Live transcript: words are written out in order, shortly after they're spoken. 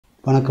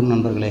வணக்கம்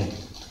நண்பர்களே,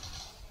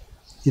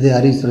 இது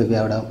Arivusurabi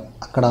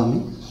academy.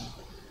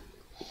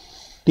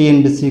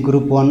 TNPSC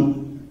group 1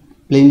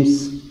 films,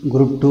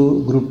 group 2,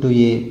 group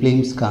 2A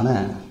பிலிம்ஸ்க்கான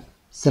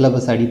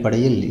syllabus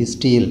அடிப்படையில்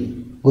ஹிஸ்ட்ரியில்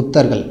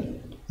குப்தர்கள்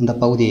இந்த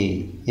பகுதியை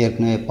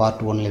ஏற்கனவே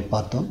பார்ட் 1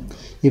 பார்த்தோம்.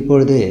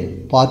 இப்பொழுது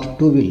பார்ட்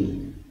 2வில்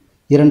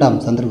இரண்டாம்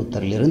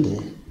சந்திரகுப்தரிலிருந்து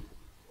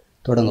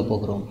தொடங்க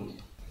போகிறோம்.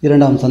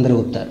 இரண்டாம்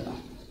சந்திரகுப்தர்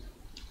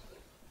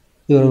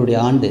இவருடைய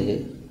ஆண்டு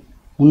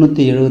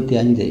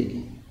 375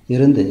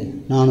 இருந்து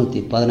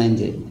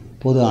 415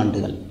 பொது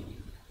ஆண்டுகள்.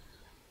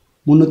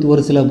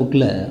 ஒரு சில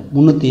புக்கில்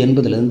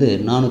 380லேருந்து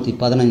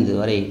 415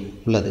 வரை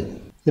உள்ளது.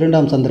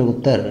 இரண்டாம்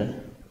சந்திரகுப்தர்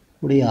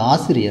உடைய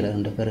ஆசிரியர்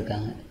 2 பேர்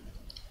இருக்காங்க.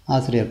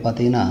 ஆசிரியர்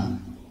பார்த்திங்கன்னா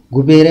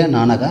குபேர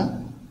நானகா,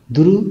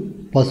 துரு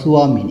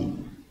பசுவாமினி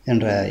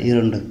என்ற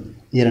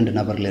இரண்டு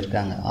நபர்கள்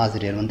இருக்காங்க.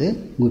 ஆசிரியர்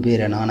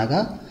குபேர நானகா,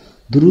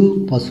 துரு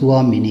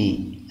பசுவாமினி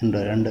என்ற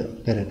 2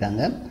 பேர்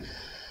இருக்காங்க.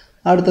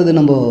 அடுத்தது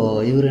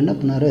இவர் என்ன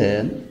பண்ணார்,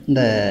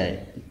 இந்த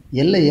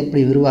எல்லை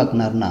எப்படி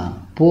விரிவாக்கினார்னா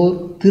போர்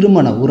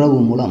திருமண உறவு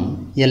மூலம்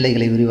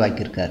எல்லைகளை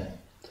விரிவாக்கியிருக்கார்.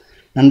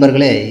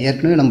 நண்பர்களே,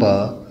 ஏற்கனவே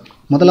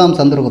முதலாம்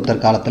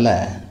சந்திரகுப்தர் காலத்தில்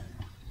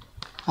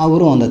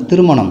அவரும் அந்த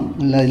திருமணம்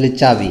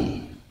லிச்சாவி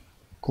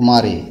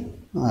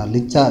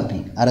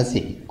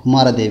அரசி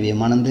குமாரதேவியை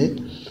மணந்து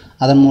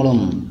அதன்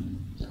மூலம்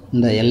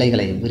இந்த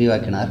எல்லைகளை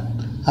விரிவாக்கினார்.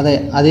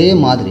 அதே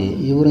மாதிரி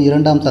இவரும்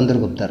இரண்டாம்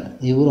சந்திரகுப்தர்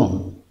இவரும்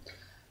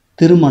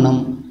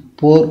திருமணம்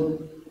போர்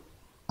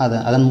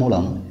அதன்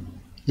மூலம்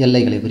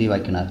எல்லைகளை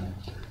விரிவாக்கினார்.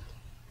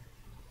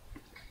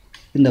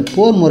 இந்த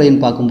போர்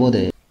முறைன்னு பார்க்கும்போது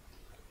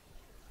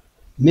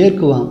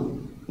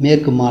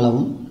மேற்கு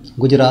மாலவும்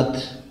குஜராத்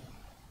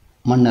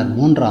மன்னர்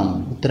 3ஆம்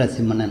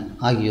உத்தரசிம்மன்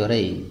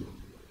ஆகியோரை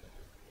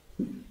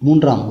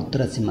 3ஆம்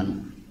உத்தரசிம்மன்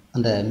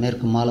அந்த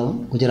மேற்கு மாலவும்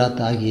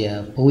குஜராத் ஆகிய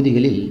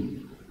பகுதிகளில்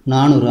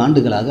 400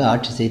 ஆண்டுகளாக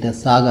ஆட்சி செய்த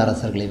சாக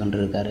அரசர்களை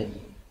வென்றிருக்கார்.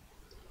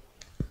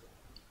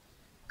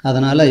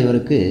 அதனால்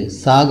இவருக்கு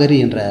சாகரி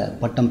என்ற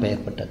பட்டம்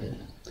பெயர்பட்டது.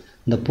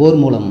 இந்த போர்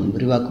மூலம்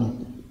விரிவாக்கும்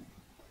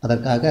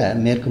அதற்காக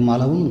மேற்கு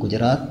மாலவும்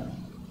குஜராத்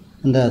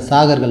இந்த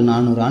சாகர்கள்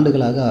 400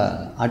 ஆண்டுகளாக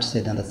ஆட்சி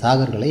செய்த அந்த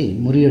சாகர்களை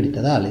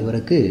முறியடித்ததால்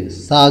இவருக்கு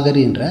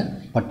சாகரி என்ற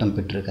பட்டம்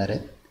பெற்றிருக்காரு.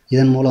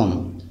 இதன் மூலம்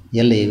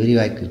எல்லையை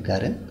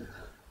விரிவாக்கியிருக்காரு.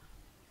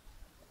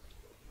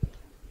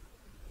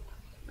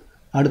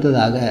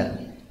 அடுத்ததாக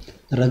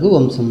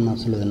ரகுவம்சம்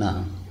சொல்லுதுன்னா,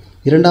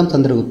 இரண்டாம்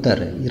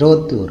சந்திரகுப்தர்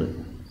 21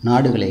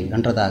 நாடுகளை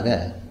வென்றதாக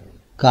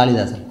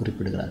காளிதாசர்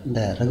குறிப்பிடுகிறார்.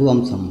 இந்த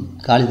ரகுவம்சம்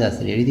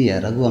காளிதாசர் எழுதிய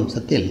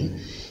ரகுவம்சத்தில்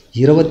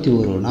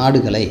 21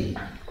 நாடுகளை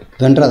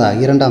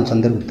இரண்டாம்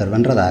சந்திரகுப்தர்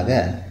வென்றதாக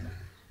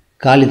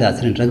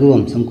காளிதாசரின்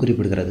ரகுவம்சம்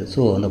குறிப்பிடுகிறது.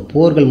 ஸோ அந்த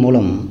போர்கள்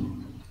மூலம்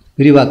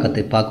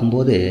விரிவாக்கத்தை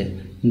பார்க்கும்போது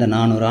இந்த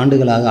 400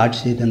 ஆண்டுகளாக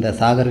ஆட்சி செய்த இந்த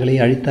சாகர்களை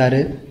அழித்தார்.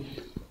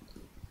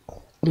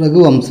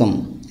 ரகுவம்சம்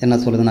என்ன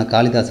சொல்லுதுன்னா,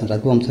 காளிதாசன்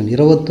ரகுவம்சம்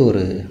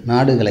 21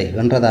 நாடுகளை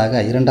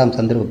வென்றதாக இரண்டாம்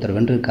சந்திரகுப்தர்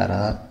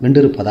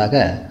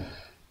வென்றிருப்பதாக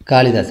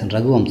காளிதாசன்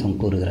ரகுவம்சம்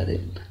கூறுகிறது.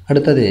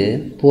 அடுத்தது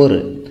போர்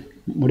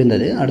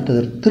முடிந்தது.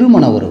 அடுத்தது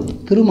திருமண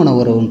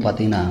உறவுன்னு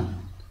பார்த்தீங்கன்னா,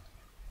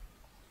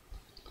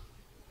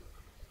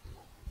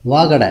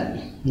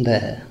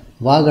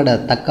 வாகட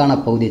தக்கான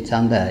பகுதியை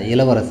சார்ந்த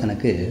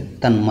இளவரசனுக்கு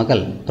தன்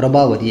மகள்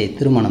பிரபாவதியை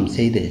திருமணம்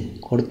செய்து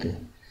கொடுத்து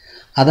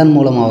அதன்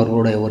மூலம்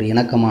அவர்களுடைய ஒரு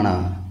இணக்கமான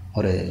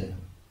ஒரு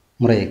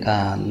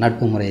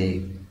நட்பு முறையை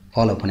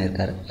ஃபாலோ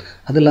பண்ணியிருக்காரு.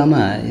 அது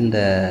இல்லாமல் இந்த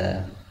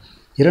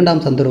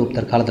இரண்டாம்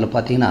சந்திரகுப்தர் காலத்தில்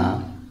பார்த்திங்கன்னா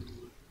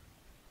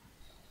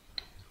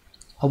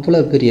அவ்வளோ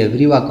பெரிய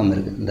விரிவாக்கம்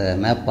இருக்குது. இந்த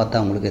மேப்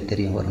பார்த்தா உங்களுக்கு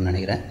தெரியும் வரும்னு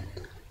நினைக்கிறேன்.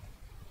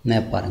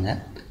 மேப் பாருங்கள்.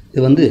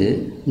 இது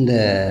இந்த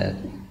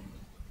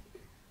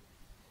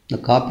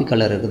காப்பி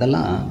கலர்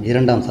இருக்கிறதெல்லாம்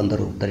இரண்டாம்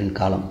சந்திரகுப்தரின்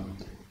காலம்.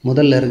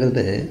 முதல்ல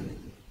இருக்கிறது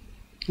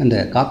இந்த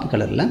காப்பி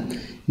கலரில்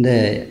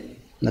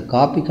இந்த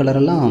காப்பி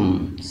கலரெல்லாம்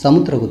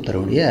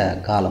சமுத்திரகுப்தருடைய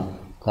காலம்.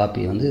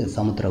 காப்பி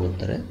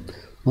சமுத்திரகுப்தர்.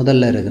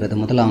 முதல்ல இருக்கிறது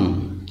முதலாம்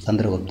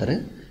சந்திரகுப்தர்.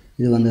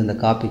 இது இந்த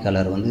காப்பி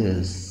கலர்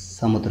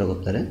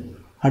சமுத்திரகுப்தர்.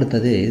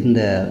 அடுத்தது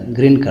இந்த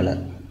க்ரீன்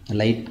கலர்,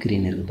 லைட்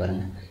க்ரீன் இருக்குது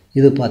பாருங்கள்,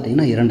 இது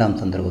பார்த்திங்கன்னா இரண்டாம்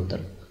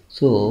சந்திரகுப்தர்.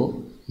 ஸோ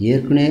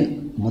ஏற்கனவே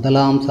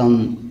முதலாம்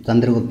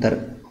சந்திரகுப்தர்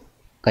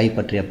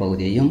கைப்பற்றிய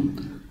பகுதியையும்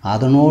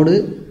அதனோடு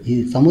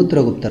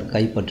சமுத்திரகுப்தர்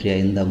கைப்பற்றிய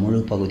இந்த முழு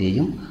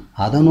பகுதியையும்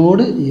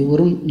அதனோடு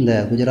இவரும் இந்த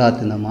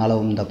குஜராத் இந்த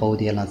மாலவும் இந்த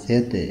பகுதியெல்லாம்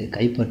சேர்த்து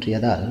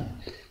கைப்பற்றியதால்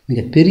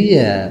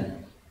மிகப்பெரிய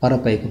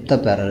பரப்பை குப்த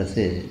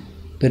பேரரசு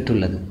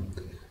பெற்றுள்ளது.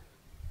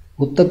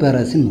 குப்த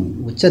பேரரசின்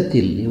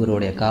உச்சத்தில்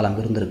இவருடைய காலம்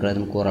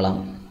இருந்திருக்கிறதுன்னு கூறலாம்.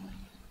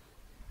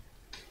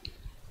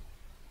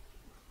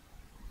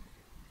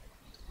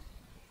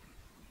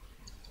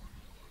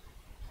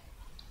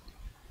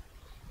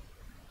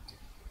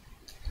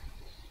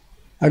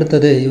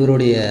 அடுத்தது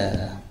இவருடைய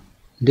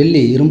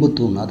டெல்லி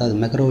இரும்புத்தூண், அதாவது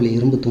மெக்ரோலி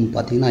இரும்புத்தூண்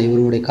பார்த்திங்கன்னா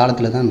இவருடைய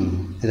காலத்தில் தான்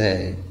இதை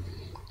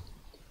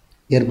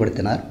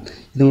ஏற்படுத்தினார்.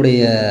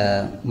 இதனுடைய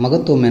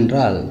மகத்துவம்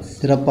என்றால்,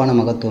 சிறப்பான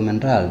மகத்துவம்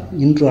என்றால்,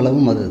 இன்று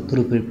அளவும் அது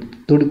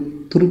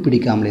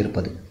துருப்பிடிக்காமல்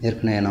இருப்பது.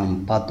 ஏற்கனவே நாம்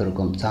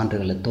பார்த்துருக்கோம்,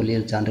 சான்றுகளில்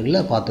தொல்லியல்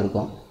சான்றுகளில்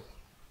பார்த்துருக்கோம்.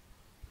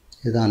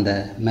 இதுதான் அந்த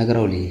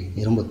மெக்ரோலி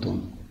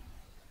இரும்புத்தூண்.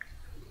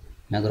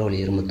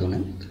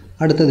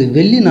 அடுத்தது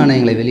வெள்ளி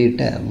நாணயங்களை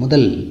வெளியிட்ட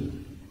முதல்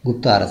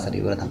குப்த அரசர்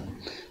இவர் தான்.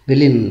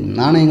 வெள்ளி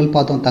நாணயங்கள்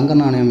பார்த்தோம், தங்க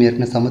நாணயம்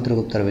ஏற்கனவே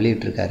சமுத்திரகுப்தர்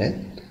வெளியிட்டிருக்காரு.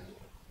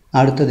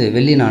 அடுத்தது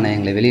வெள்ளி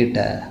நாணயங்களை வெளியிட்ட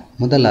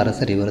முதல்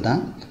அரசர் இவர்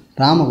தான்.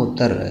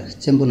 ராமகுப்தர்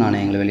செம்பு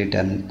நாணயங்களை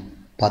வெளியிட்டார்னு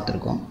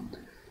பார்த்துருக்கோம்.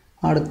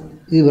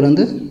 இவர்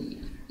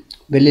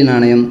வெள்ளி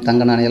நாணயம்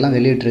தங்க நாணயம்லாம்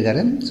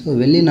வெளியிட்டிருக்காரு. ஸோ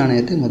வெள்ளி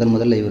நாணயத்தை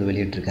முதல்ல இவர்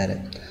வெளியிட்டிருக்காரு.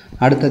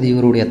 அடுத்தது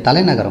இவருடைய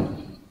தலைநகரம்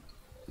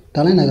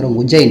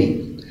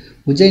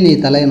உஜ்ஜயினி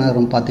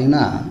தலைநகரம்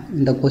பார்த்திங்கன்னா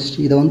இந்த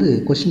இதை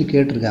கொஸ்டின்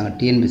கேட்டிருக்காங்க,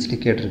 டிஎன்பிஎஸ்சி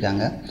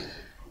கேட்டிருக்காங்க.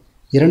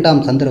 இரண்டாம்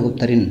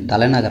சந்திரகுப்தரின்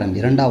தலைநகரம்,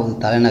 இரண்டாவது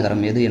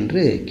தலைநகரம் எது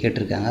என்று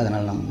கேட்டிருக்காங்க.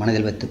 அதனால் நம்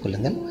மனதில் வைத்துக்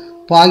கொள்ளுங்கள்.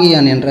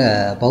 பாகியான் என்ற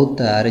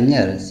பௌத்த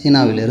அறிஞர்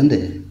சீனாவிலிருந்து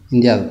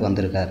இந்தியாவுக்கு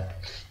வந்திருக்கார்.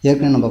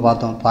 ஏற்கனவே நம்ம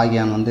பார்த்தோம்,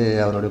 பாகியான்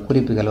அவருடைய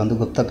குறிப்புகள்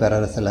குப்த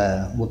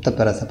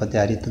பேரரசை பற்றி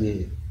அறித்து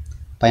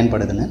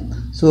பயன்படுதுன்னு.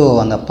 ஸோ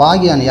அந்த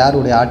பாகியான்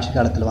யாருடைய ஆட்சி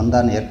காலத்தில்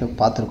வந்தார்னு ஏற்கனவே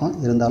பார்த்துருக்கோம்.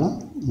 இருந்தாலும்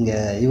இங்கே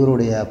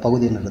இவருடைய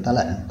பகுதின்றதால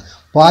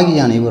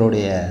பாகியான்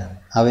இவருடைய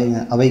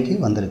அவைக்கு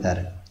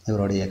வந்திருக்காரு,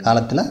 இவருடைய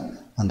காலத்தில்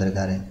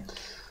வந்திருக்காரு.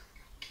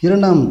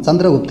 இரண்டாம்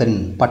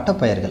சந்திரகுப்தரின்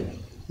பட்டப்பெயர்கள்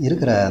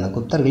இருக்கிற அந்த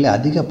குப்தர்களே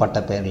அதிக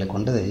பட்டப்பெயர்களை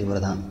கொண்டது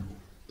இவர் தான்.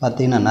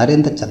 பார்த்திங்கன்னா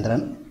நரேந்திர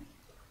சந்திரன்,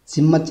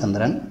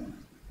 சிம்மச்சந்திரன்,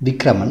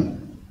 விக்ரமன்,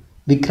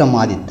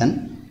 விக்ரமாதித்தன்,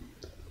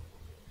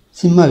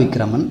 சிம்ம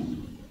விக்ரமன்,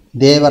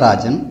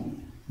 தேவராஜன்,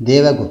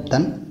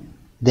 தேவகுப்தன்,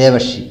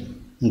 தேவர்ஷி,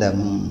 இந்த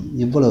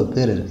இவ்வளவு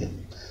பேர் இருக்குது.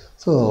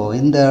 ஸோ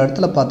இந்த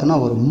இடத்துல பார்த்தோன்னா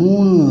ஒரு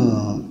 3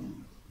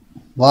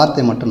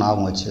 வார்த்தை மட்டும்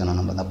ஞாபகம் வச்சுக்கணும்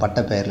நம்ம இந்த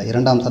பட்டப்பெயரில்.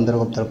 இரண்டாம்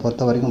சந்திரகுப்தரை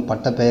பொறுத்த வரைக்கும்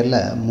பட்டப்பெயரில்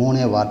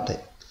 3 வார்த்தை.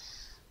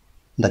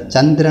 இந்த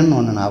சந்திரன்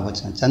ஒன்று ஞாபகம்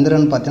வச்சுக்கணும்.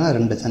 சந்திரன் பார்த்தீங்கன்னா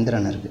 2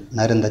 சந்திரன் இருக்குது,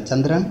 நரேந்திர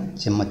சந்திரன்,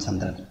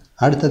 சிம்மச்சந்திரன்.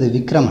 அடுத்தது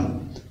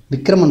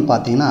விக்ரமன்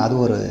பார்த்திங்கன்னா அது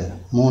ஒரு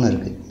 3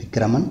 இருக்குது,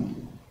 விக்ரமன்,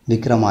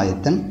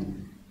 விக்ரமாதித்தன்,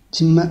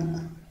 சிம்ம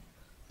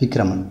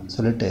விக்ரமன்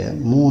சொல்லிட்டு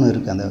 3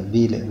 இருக்குது அந்த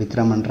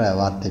விக்ரமன்ற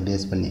வார்த்தை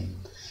பேஸ் பண்ணி.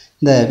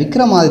 இந்த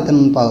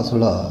விக்ரமாதித்தன் பார்க்க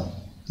சொல்ல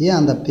ஏன்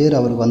அந்த பேர்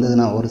அவருக்கு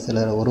வந்ததுன்னா ஒரு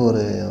சிலர்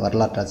ஒரு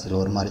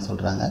வரலாற்றாசிரியர் ஒரு மாதிரி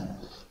சொல்கிறாங்க.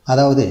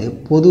 அதாவது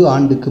பொது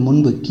ஆண்டுக்கு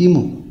முன்பு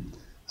கிமு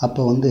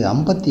அப்போ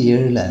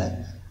 57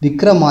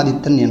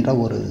 விக்ரமாதித்தன் என்ற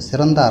ஒரு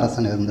சிறந்த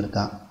அரசன்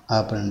இருந்திருக்கான்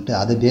அப்படின்ட்டு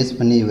அதை பேஸ்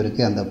பண்ணி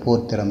இவருக்கு அந்த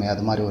போர் திறமை,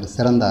 அது மாதிரி ஒரு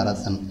சிறந்த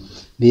அரசன்,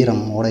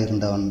 வீரம் ஓட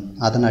இருந்தவன்,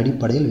 அதன்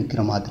அடிப்படையில்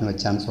விக்ரமாதித்தன்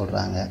வச்சான்னு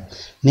சொல்கிறாங்க.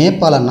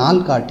 நேபாள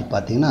நாள் காட்டி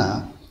பார்த்திங்கன்னா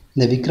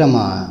இந்த விக்ரம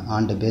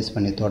ஆண்டு பேஸ்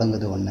பண்ணி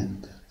தொடங்குது ஒன்று,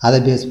 அதை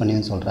பேஸ்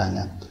பண்ணியும் சொல்கிறாங்க.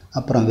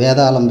 அப்புறம்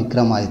வேதாளம்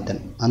விக்ரமாதித்தன்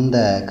அந்த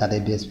கதை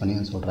பேஸ்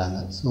பண்ணியும் சொல்கிறாங்க.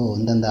 ஸோ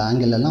இந்தந்த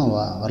ஆங்கிலெல்லாம்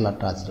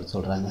வரலாற்று ஆசிரியர்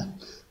சொல்கிறாங்க.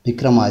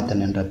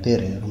 விக்ரமாதித்தன் என்ற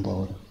பேர் ரொம்ப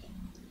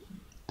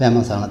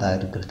ஃபேமஸானதாக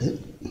இருக்கிறது.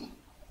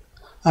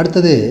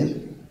 அடுத்தது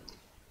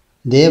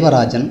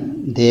தேவராஜன்,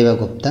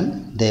 தேவகுப்தன்,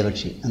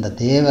 தேவர்ஷி. அந்த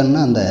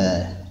தேவன்னா அந்த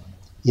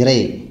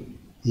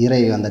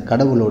இறை அந்த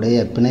கடவுளுடைய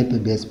பிணைப்பு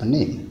பேஸ்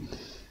பண்ணி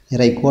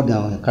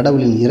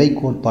கடவுளின் இறை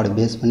கோட்பாடு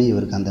பேஸ் பண்ணி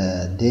இவருக்கு அந்த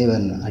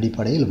தேவன்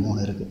அடிப்படையில்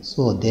 3 இருக்குது.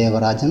 ஸோ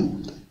தேவராஜன்,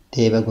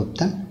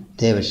 தேவகுப்தன்,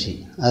 தேவர்ஷி.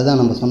 அதுதான்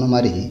நம்ம சொன்ன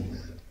மாதிரி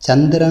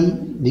சந்திரன்,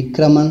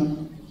 விக்ரமன்,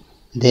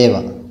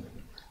 தேவா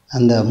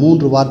அந்த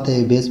 3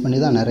 வார்த்தையை பேஸ் பண்ணி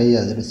தான்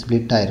நிறைய அது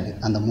ஸ்ப்ளிட் ஆகிருக்கு.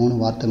 அந்த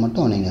 3 வார்த்தை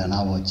மட்டும் நீங்கள்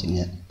ஞாபகம்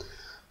வச்சுங்க.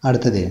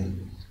 அடுத்தது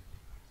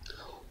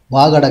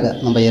வாகடக,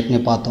 நம்ம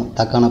ஏற்கனவே பார்த்தோம்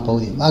தக்கான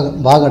பகுதி.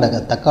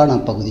 தக்கான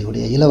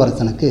பகுதியுடைய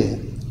இளவரசனுக்கு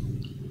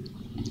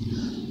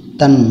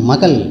தன்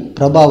மகள்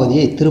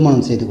பிரபாவதியை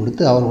திருமணம் செய்து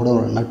கொடுத்து அவர்களோட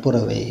ஒரு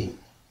நட்புறவை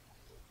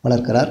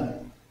வளர்க்கிறார்.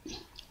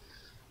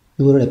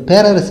 இவருடைய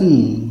பேரரசின்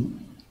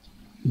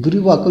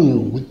விரிவாக்கம்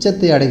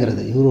உச்சத்தை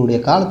அடைகிறது. இவருடைய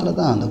காலத்தில்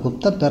தான் அந்த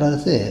குப்த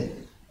பேரரசு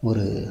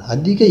ஒரு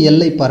அதிக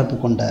எல்லை பரப்பு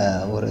கொண்ட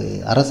ஒரு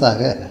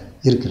அரசாக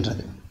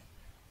இருக்கின்றது.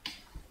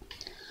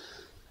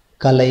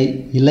 கலை,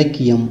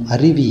 இலக்கியம்,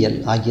 அறிவியல்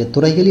ஆகிய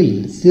துறைகளில்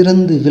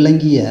சிறந்து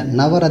விளங்கிய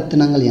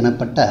நவரத்தினங்கள்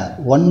எனப்பட்ட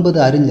 9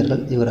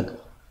 அறிஞர்கள் இவருக்கு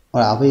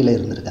அவையில்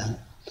இருந்திருக்காங்க.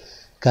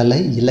 கலை,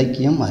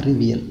 இலக்கியம்,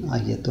 அறிவியல்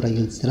ஆகிய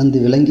துறையில் சிறந்து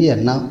விளங்கிய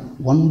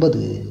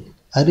 9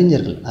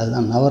 அறிஞர்கள்,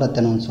 அதுதான்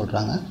நவரத்தினம்னு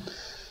சொல்கிறாங்க.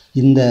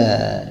 இந்த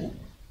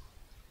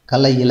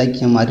கலை,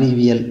 இலக்கியம்,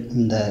 அறிவியல்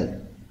இந்த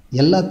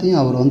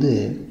எல்லாத்தையும் அவர்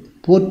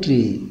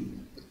போற்றி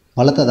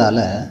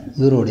வளர்த்ததால்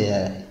இவருடைய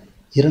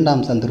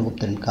இரண்டாம்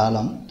சந்திரகுப்தரின்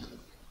காலம்,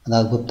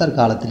 அதாவது குப்தர்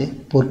காலத்திலே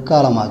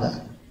பொற்காலமாக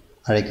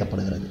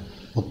அழைக்கப்படுகிறது.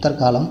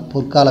 குப்தர் காலம்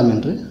பொற்காலம்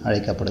என்று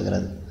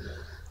அழைக்கப்படுகிறது.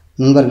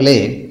 நண்பர்களே,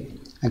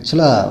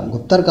 ஆக்சுவலாக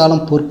குப்தர்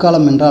காலம்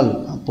பொற்காலம் என்றால்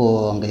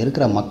அப்போது அங்கே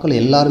இருக்கிற மக்கள்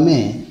எல்லாருமே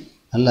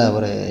நல்ல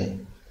ஒரு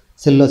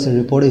செல்வ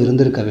செழிப்போடு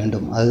இருந்திருக்க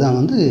வேண்டும்.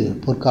 அதுதான்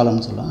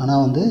பொற்காலம்னு சொல்லுவோம்.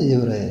 ஆனால்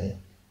இவர்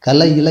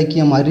கலை,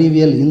 இலக்கியம்,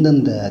 அறிவியல்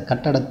இந்தந்த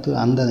கட்டடத்து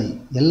அந்த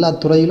எல்லா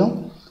துறையிலும்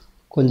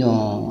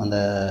கொஞ்சம் அந்த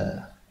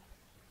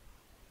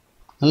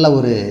நல்ல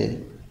ஒரு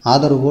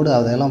ஆதரவோடு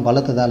அதையெல்லாம்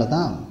வளர்த்ததால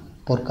தான்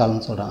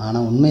பொற்காலம்னு சொல்கிறாங்க.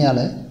 ஆனால்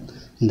உண்மையால்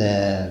இந்த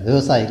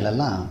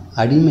விவசாயிகளெல்லாம்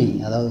அடிமை,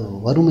 அதாவது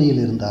வறுமையில்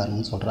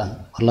இருந்தார்னு சொல்கிறாங்க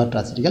வரலாற்று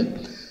ஆசிரியர்கள்.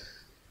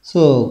 ஸோ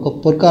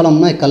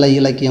பொற்காலம்னா கலை,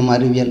 இலக்கியம்,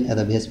 அறிவியல்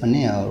அதை பேஸ் பண்ணி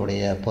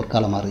அவருடைய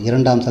பொற்காலமாக இருக்குது.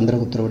 இரண்டாம்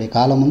சந்திரகுப்தருடைய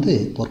காலம்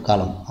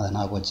பொற்காலம், அதை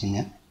ஞாபகம்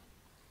வச்சுங்க.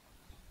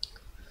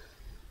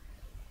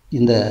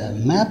 இந்த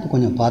மேப்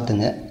கொஞ்சம்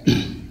பார்த்துங்க.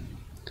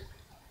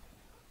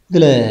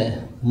 இதில்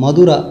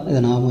மதுரா இதை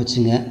ஞாபகம்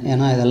வச்சுங்க.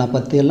 ஏன்னா இதெல்லாம்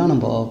பற்றியெல்லாம்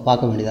நம்ம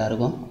பார்க்க வேண்டியதாக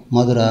இருக்கும்.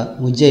 மதுரா,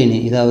 உஜ்ஜயினி,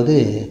 இதாவது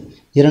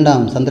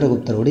 2ஆம்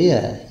சந்திரகுப்தருடைய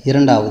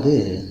 2வது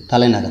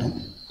தலைநகரம்.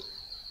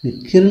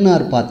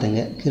 கிருணார்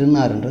பார்த்துங்க.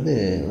 கிருணார்ன்றது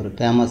ஒரு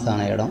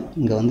ஃபேமஸான இடம்.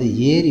 இங்கே வந்து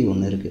ஏரி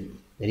ஒன்று இருக்குது,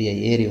 பெரிய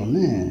ஏரி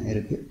ஒன்று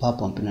இருக்குது,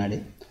 பார்ப்போம் பின்னாடி.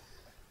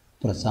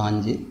 அப்புறம்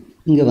சாஞ்சி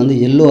இங்கே வந்து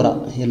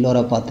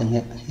எல்லோரா பார்த்துங்க.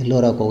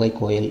 எல்லோரா குகை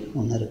கோயில்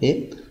ஒன்று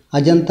இருக்குது.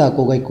 அஜந்தா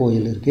குகை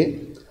கோயில் இருக்குது.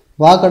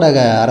 வாகடக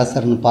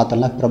அரசர்னு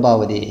பார்த்தோம்னா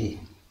பிரபாவதி,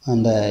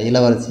 அந்த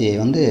இளவரசியை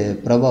வந்து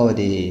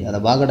பிரபாவதி, அந்த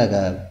வாகடக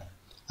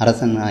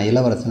அரசன்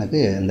இளவரசனுக்கு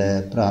இந்த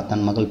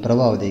தன் மகள்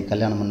பிரபாவதி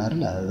கல்யாணம்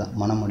பண்ணார்ல, அதுதான்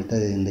மனம்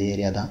முடித்தது இந்த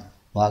ஏரியா தான்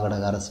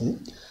வாகடக அரசு.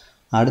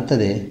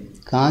 அடுத்தது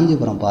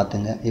காஞ்சிபுரம்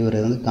பார்த்துங்க. இவர்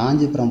வந்து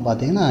காஞ்சிபுரம்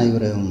பார்த்திங்கன்னா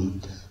இவர்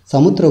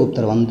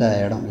சமுத்திரகுப்தர் வந்த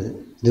இடம்.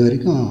 இது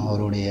வரைக்கும்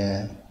அவருடைய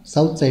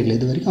சவுத் சைடில்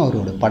இது வரைக்கும்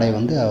அவரோட படை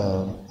வந்து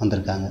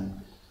வந்திருக்காங்க,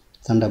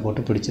 சண்டை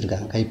போட்டு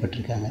பிடிச்சிருக்காங்க,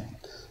 கைப்பற்றிருக்காங்க.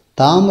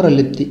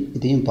 தாமிரலிப்தி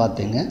இதையும்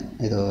பார்த்துங்க,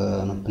 இது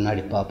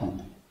பின்னாடி பார்ப்போம்.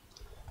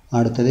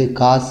 அடுத்தது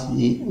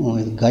காசி,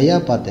 கயா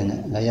பார்த்துங்க.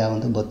 கயா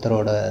வந்து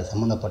புத்தரோட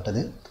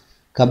சம்மந்தப்பட்டது.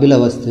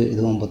 கபிலவஸ்து,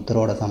 இதுவும்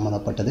புத்தரோட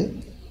சம்மந்தப்பட்டது.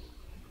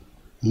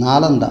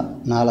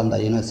 நாலந்தா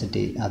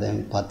யூனிவர்சிட்டி, அதை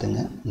பார்த்துங்க.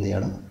 இந்த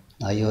இடம்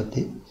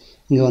அயோத்தி.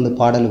 இங்கே வந்து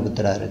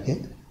பாடலிபுத்திரா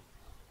இருக்குது.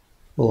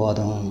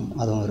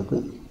 அதுவும்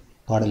இருக்குது.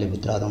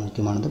 பாடலிபுத்திரா அதுவும்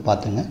முக்கியமானது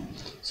பார்த்துங்க.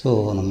 ஸோ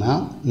நம்ம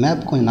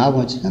மேப் கொஞ்சம்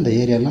ஞாபகம் வச்சுக்க, அந்த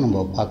ஏரியாலாம்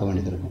நம்ம பார்க்க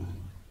வேண்டியது இருக்கும்.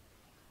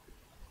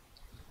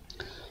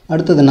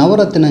 அடுத்தது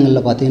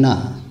நவரத்தினங்களில் பார்த்திங்கன்னா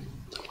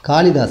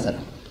காளிதாசர்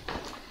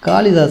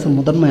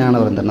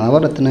முதன்மையானவர். இந்த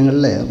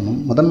நவரத்தினங்களில்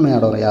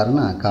முதன்மையானவர்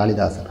யாருன்னா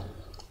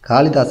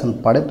காளிதாசன்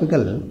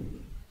படைப்புகள்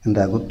இந்த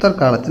குப்தர்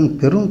காலத்தின்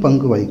பெரும்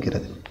பங்கு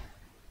வகிக்கிறது.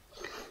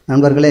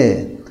 நண்பர்களே,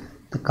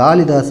 இந்த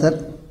காளிதாசர்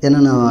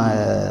என்னென்ன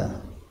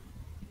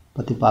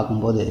பற்றி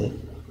பார்க்கும்போது,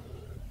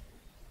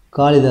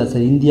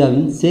 காளிதாசர்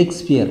இந்தியாவின்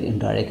ஷேக்ஸ்பியர்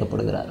என்று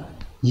அழைக்கப்படுகிறார்.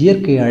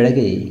 இயற்கை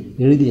அழகை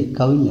எழுதிய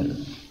கவிஞர்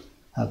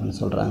அப்படின்னு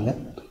சொல்கிறாங்க.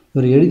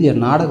 இவர் எழுதிய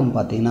நாடகம்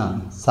பார்த்திங்கன்னா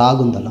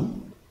சாகுந்தலம்,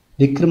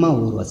 விக்ரம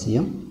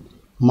ஊர்வசியம்,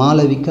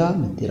 மாளவிகா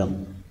மித்திரம்.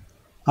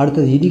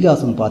 அடுத்தது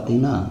இதிகாசம்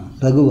பார்த்திங்கன்னா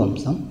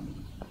ரகுவம்சம்,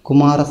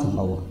 குமார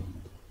சம்பவம்.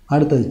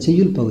 அடுத்தது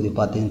செய்யுள் பகுதி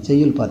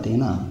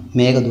பார்த்திங்கன்னா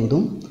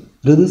மேகதூதம்,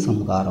 ரிது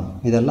சம்ஹாரம்.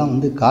 இதெல்லாம்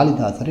வந்து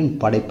காளிதாசரின்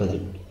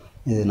படைப்புகள்.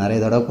 இது நிறைய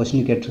தடவை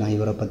கொஸ்டின் கேட்டிருக்காங்க.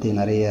 இவரை பற்றி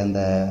நிறைய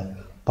அந்த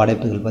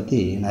படைப்புகள் பற்றி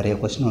நிறைய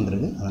கொஸ்டின்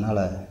வந்திருக்கு,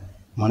 அதனால்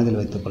மனதில்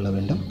வைத்துக்கொள்ள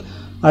வேண்டும்.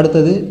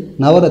 அடுத்தது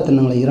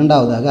நவரத்தினங்களை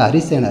 2வதாக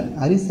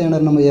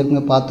ஹரிசேனர் நம்ம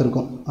ஏற்கனவே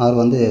பார்த்துருக்கோம்.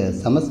 அவர் வந்து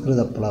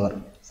சமஸ்கிருத புலவர்.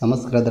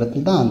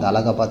 சமஸ்கிருதத்தில் தான் அந்த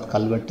அலகாபாத்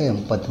கல்வெட்டு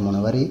 33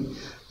 வரி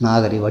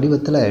நாகரி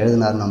வடிவத்தில்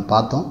எழுதினார் நம்ம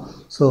பார்த்தோம்.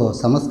 ஸோ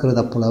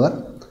சமஸ்கிருத புலவர்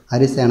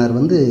ஹரிசேனர்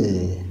வந்து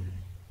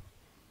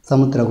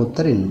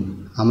சமுத்திரகுப்தரின்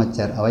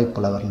அமைச்சர்,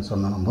 அவைப்புலவர்னு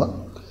சொன்னோம் நம்ம.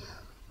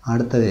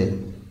 அடுத்தது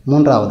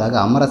 3வதாக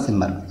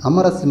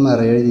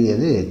அமரசிம்மர்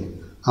எழுதியது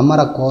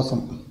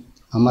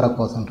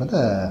அமரகோசன்றத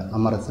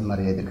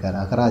அமரசிம்மர் எழுதியிருக்கார்,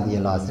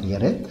 அகராதியல்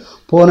ஆசிரியர்.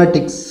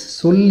 போனட்டிக்ஸ்,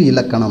 சொல்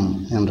இலக்கணம்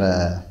என்ற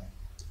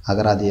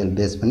அகராதியல்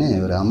பேஸ் பண்ணி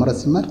இவர்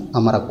அமரசிம்மர்,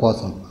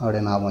 அமரகோசம்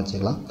அப்படின்னு ஞாபகம்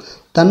வச்சுக்கலாம்.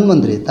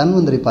 தன்வந்திரி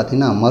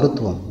பார்த்திங்கன்னா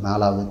மருத்துவம்,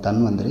 4வது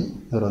தன்வந்திரி.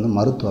 இவர் வந்து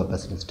மருத்துவ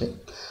ஸ்பெஷலிஸ்ட்டு.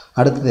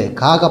 அடுத்தது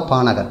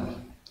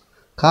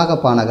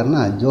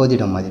காகபானகர்னா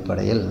ஜோதிடம்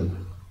அடிப்படையில்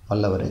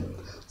வல்லவர்.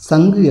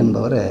 சங்கு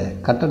என்பவர்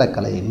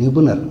கட்டடக்கலை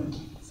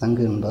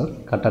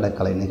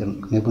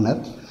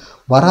நிபுணர்.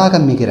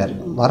 வராகமிகிரர்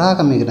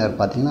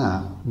பார்த்திங்கன்னா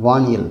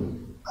வானியல்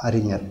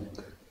அறிஞர்.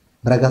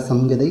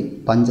 பிரகசம்ஹிதை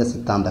பஞ்ச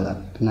சித்தாந்தகர்,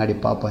 பின்னாடி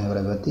பார்ப்போம்,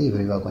 இவரை பற்றி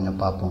விரிவாக கொஞ்சம்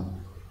பார்ப்போம்.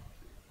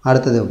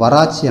 அடுத்தது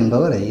வராச்சி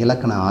என்பவர்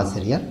இலக்கண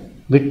ஆசிரியர்.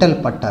 விட்டல்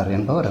பட்டர்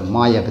என்பவர்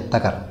மாய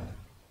வித்தகர்.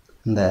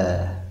 இந்த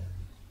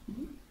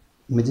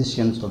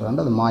மியூசிஷியன் சொல்கிறாங்க,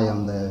 அது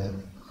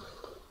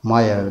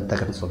மாய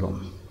வித்தகர்னு சொல்லுவோம்.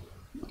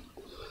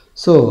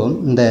 ஸோ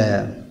இந்த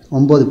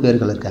 9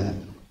 பேர்கள் இருக்காங்க.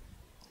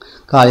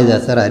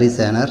 காளிதாசர்,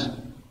 ஹரிசேனர்,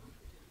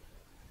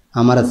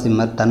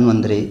 அமரசிம்மர்,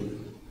 தன்வந்திரி,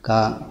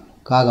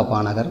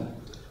 காகபானகர்,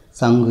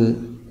 சங்கு,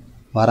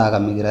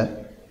 வராகமிகிரர்,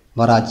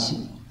 வராச்சி,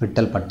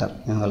 விட்டல் பட்டர்.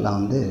 இவங்கெல்லாம்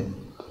வந்து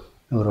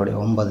இவருடைய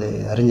 9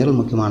 அறிஞர்கள்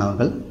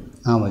முக்கியமானவர்கள்.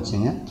 நான்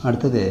வச்சுங்க.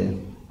 அடுத்தது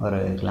ஒரு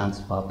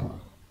கிளான்ஸ் பார்ப்போம்.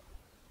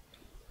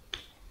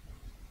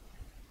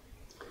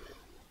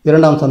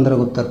 2ஆம்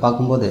சந்திரகுப்தர்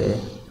பார்க்கும்போது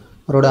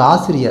அவருடைய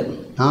ஆசிரியர்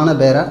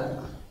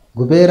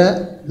குபேர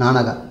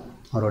நானகா.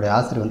 அவருடைய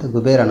ஆசிரியர் வந்து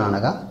குபேர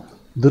நானகா,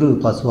 துரு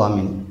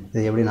பசுவாமினி.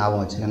 இதை எப்படி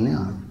ஞாபகம் வச்சுக்கன்னா,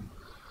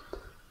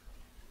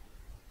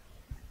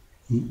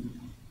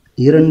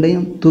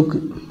 இரண்டையும் தூக்கு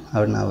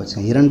அப்படின்னு ஞாபகம்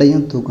வச்சுக்கோங்க.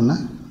 இரண்டையும் தூக்குன்னா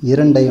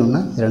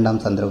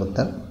 2ஆம்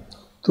சந்திரகுப்தர்,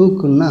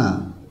 தூக்குன்னா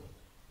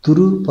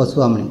துரு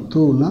பசுவாமினி,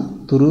 தூன்னா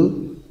துரு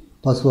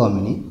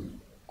பசுவாமினி,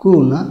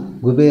 கூன்னா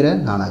குபேர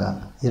நானகா.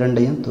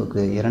 இரண்டையும்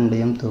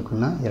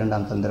தூக்குன்னா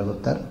 2ஆம்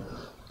சந்திரகுப்தர்,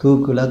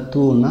 தூக்குல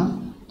தூன்னா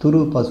துரு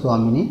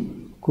பசுவாமினி,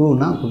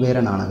 கூனா குபேர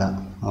நானகா.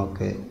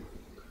 ஓகே.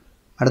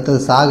 அடுத்தது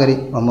சாகரி,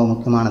 ரொம்ப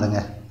முக்கியமானதுங்க,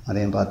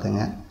 அதையும்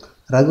பார்த்துங்க.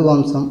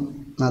 ரகுவம்சம்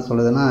நான்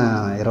சொல்லுதுன்னா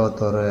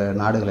 21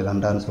 நாடுகளை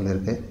வென்றான்னு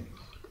சொல்லியிருக்கு.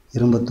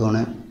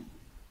 இரும்புத்தூணு,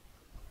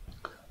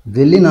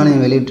 வெள்ளி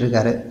நாணயம்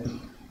வெளியிட்டிருக்காரு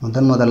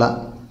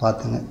முதலாக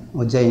பார்த்துங்க.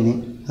 உஜ்ஜயினி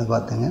அது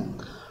பார்த்துங்க.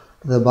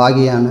 இது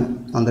பாகியான்னு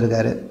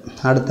வந்திருக்காரு.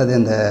 அடுத்தது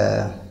இந்த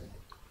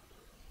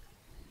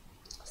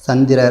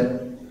சந்திரர்,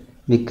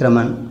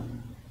 விக்ரமன்,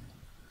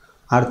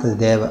 அடுத்தது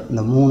தேவ.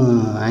 இந்த 3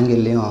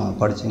 ஆங்கிள்லேயும்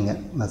படிச்சுங்க.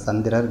 இந்த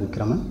சந்திரர்,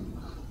 விக்ரமன்,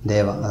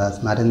 தேவா.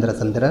 அதாவது நரேந்திர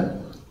சந்திரர்,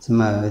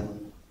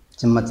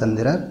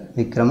 சிம்மச்சந்திரர்,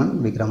 விக்ரமன்,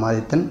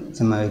 விக்ரமாதித்தன்,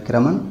 சிம்ம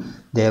விக்ரமன்,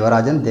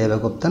 தேவராஜன்,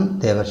 தேவகுப்தன்,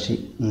 தேவர்ஷி.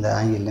 இந்த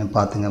ஆங்கிள்லையும்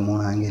பார்த்துங்க,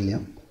 3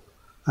 ஆங்கிள்லையும்.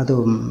 அது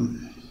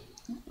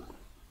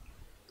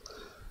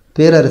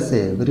பேரரசு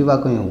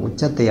விரிவாக்கம்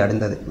உச்சத்தை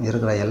அடைந்தது.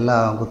 இருக்கிற எல்லா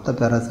குப்த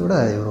பேரரசை விட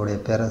இவருடைய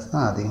பேரரசு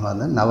தான் அதிகமாக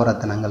இருந்தது.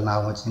 நவரத்தினங்கள்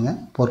ஞாபகம் வச்சுங்க.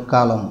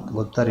 பொற்காலம்,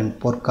 குப்தரின்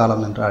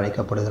பொற்காலம் என்று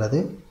அழைக்கப்படுகிறது.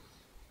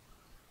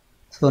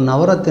 ஸோ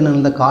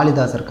நவரத்தினங்கள்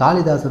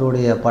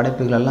காளிதாசருடைய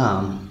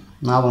படைப்புகளெல்லாம்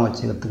ஞாபகம்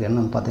வச்சுக்கிறதுக்கு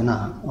என்னன்னு பார்த்தீங்கன்னா,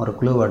 ஒரு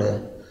குழுவோடு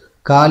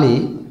காளி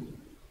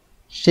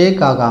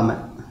ஷேக்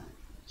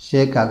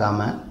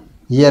ஆகாமல்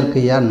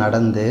இயற்கையாக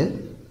நடந்து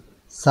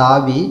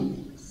சாவி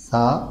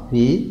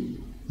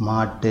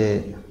மாட்டு.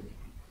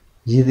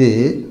 இது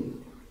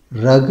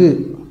ரகு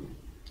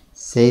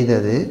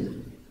செய்தது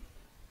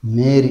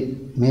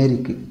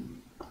மேரிக்கு.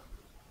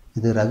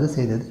 இது ரகு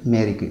செய்தது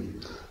மேரிக்கு.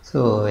 ஸோ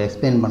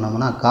எக்ஸ்பிளைன்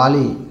பண்ணோம்னா,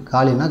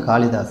 காளினா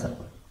காளிதாசர்.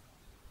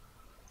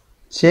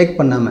 ஷேக்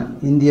பண்ணாமல்,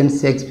 இந்தியன்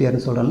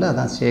ஷேக்ஸ்பியர்னு சொல்கிறோம்ல,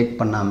 அதான் ஷேக்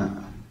பண்ணாமல்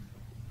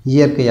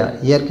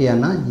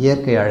இயற்கையானா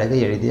இயற்கை அழகை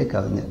எழுதிய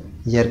கவிஞர்.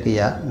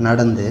 இயற்கையாக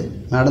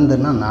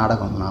நடந்துன்னா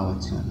நாடகம். நான்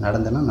வச்சுங்க,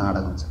 நடந்துன்னா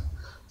நாடகம்.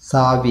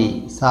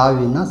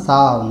 சாவின்னா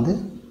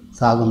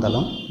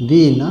சாகுந்தலம்,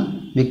 வீணா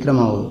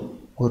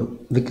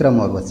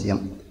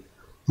விக்ரமோர்வசியம்,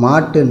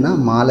 மாட்டுன்னா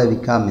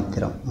மாளவிகா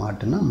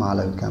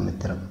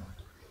மித்திரம்.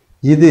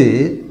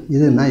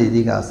 இதுன்னா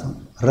இதிகாசம்.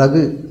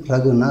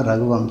 ரகுன்னா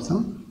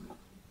ரகுவம்சம்,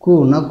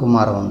 கூன்னா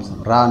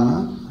குமாரவம்சம், ரான்னா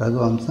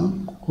ரகுவம்சம்,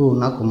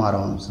 கூன்னா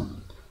குமாரவம்சம்.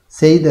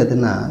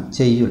 செய்ததுன்னா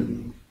செய்யுள்.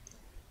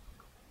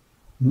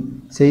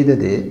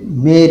 செய்தது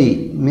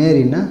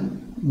மேரின்னா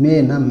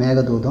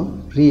மேகதூதம்,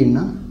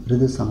 ரீன்னா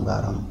ரிது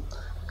சம்காரம்.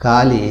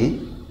 காளி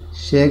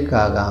ஷேக்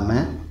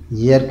ஆகாமல்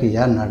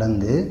இயற்கையாக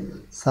நடந்து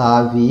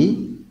சாவி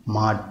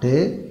மாட்டு.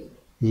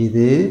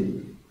 இது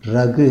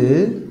ரகு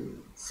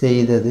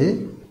செய்தது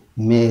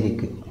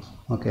மேரிக்கு.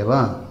 ஓகேவா?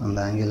 அந்த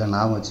ஆங்கில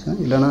ஞாபகம்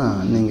வச்சுக்கோங்க. இல்லைனா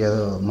நீங்கள்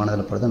ஏதோ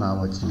மனதில் படுத்த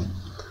ஞாபகம் வச்சுங்க.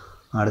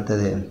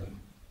 அடுத்தது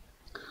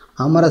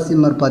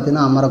அமரசிம்மர்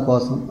பார்த்தீங்கன்னா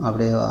அமரகோஷம்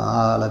அப்படியே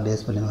ஆளை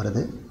பேஸ் பண்ணி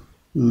வருது.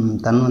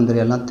 தன்வந்திரி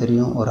எல்லாம்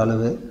தெரியும்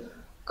ஓரளவு.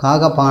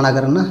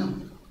 காகபானகர்னா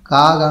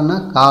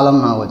காலம்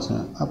ஞாபகம் வச்சுங்க.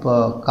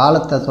 அப்போது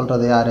காலத்தை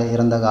சொல்கிறது யார்?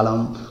 இறந்த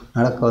காலம்,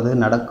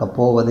 நடக்க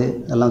போவது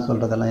எல்லாம்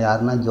சொல்கிறதெல்லாம்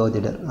யாருன்னா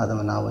ஜோதிடர். அதை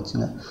ஞாபகம்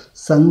வச்சுங்க.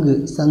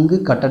 சங்கு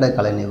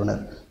கட்டடக்கலை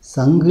நிபுணர்.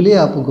 சங்குலேயே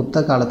அப்போ குப்த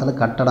காலத்தில்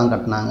கட்டடம்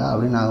கட்டினாங்க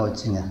அப்படின்னு ஞாபகம்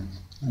வச்சுங்க.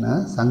 ஏன்னா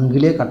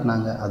சங்குலேயே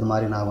கட்டினாங்க, அது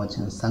மாதிரி ஞாபகம்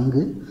வச்சுங்க.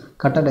 சங்கு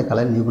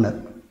கட்டடக்கலை நிபுணர்.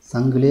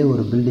 சங்குலேயே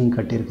ஒரு பில்டிங்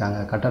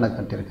கட்டடம்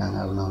கட்டியிருக்காங்க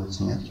அப்படின்னு ஞாபகம்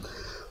வச்சுங்க.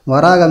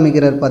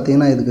 வராகமிகிரர்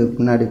பார்த்திங்கன்னா இதுக்கு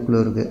பின்னாடி குழு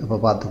இருக்குது, அப்போ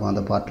பார்த்துக்குவோம்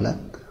அந்த பாட்டில்.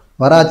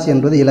 வராட்சி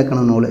என்பது இலக்கண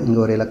நூல், இங்கே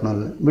ஒரு இலக்கண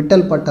நூல்.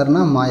 விட்டல்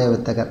பட்டர்னா மாய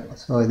வித்தகர்.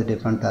 ஸோ இது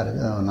டிஃப்ரெண்ட்டாக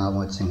இருக்குது, அதை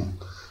ஞாபகம் வச்சுங்க.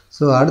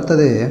 ஸோ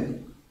அடுத்தது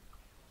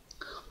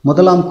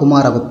முதலாம்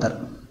குமாரகுப்தர்.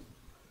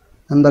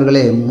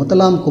 நண்பர்களே,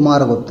 முதலாம்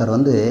குமாரகுப்தர்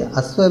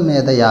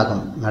அஸ்வமேத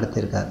யாகம்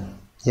நடத்தியிருக்கார்.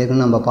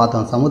 ஏற்கனவே நம்ம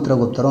பார்த்தோம்,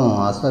 சமுத்திரகுப்தரும்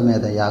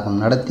அஸ்வமேத யாகம்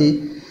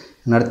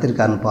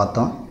நடத்தியிருக்காருன்னு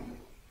பார்த்தோம்.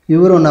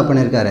 இவரும் என்ன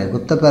பண்ணியிருக்காரு,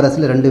 குப்த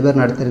பேரரசில் 2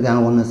 பேர்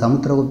நடத்தியிருக்காங்க. ஒன்று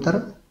சமுத்திரகுப்தர்,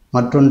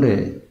 மற்றொன்று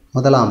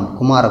முதலாம்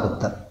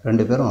குமாரகுப்தர்.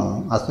 2 பேரும்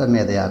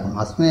அஸ்வமேத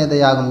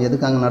யாகம்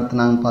எதுக்காக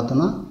நடத்தினாங்கன்னு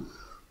பார்த்தோன்னா,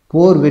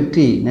 போர்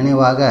வெற்றி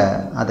நினைவாக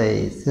அதை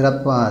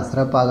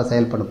சிறப்பாக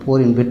செயல்படும்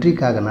போரின்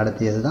வெற்றிக்காக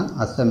நடத்தியது தான்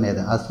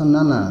அஸ்வமேதம்.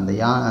 அஸ்வம்னா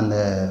அந்த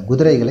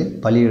குதிரைகளை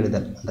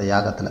பலியிடுதல் அந்த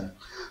யாகத்தில்.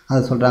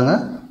 அதை சொல்கிறாங்க.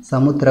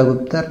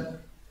 சமுத்திரகுப்தர்,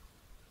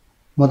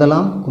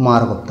 முதலாம்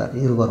குமாரகுப்தர்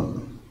இருவரும்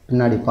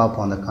பின்னாடி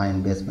பார்ப்போம், அந்த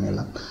காயின் பேஸ்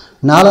பண்ணிடலாம்.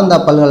 நாலந்தா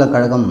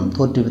பல்கலைக்கழகம்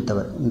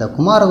தோற்றுவித்தவர் இந்த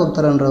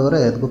குமாரகுப்தர்ன்றவர்.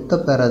 குப்த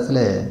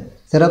பேரரசில்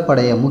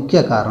சிறப்படைய முக்கிய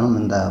காரணம்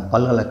இந்த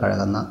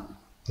பல்கலைக்கழகம் தான்.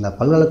 இந்த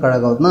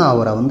பல்கலைக்கழகம் தான்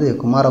அவரை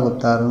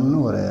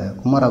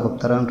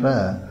குமாரகுப்தர்ன்ற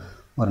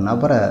ஒரு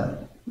நபரை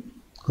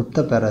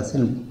குப்த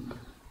பேரரசில்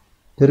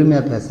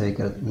பெருமையாக பேச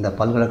வைக்கிறது இந்த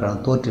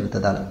பல்கலைக்கழகம்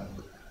தோற்றுவித்ததால்.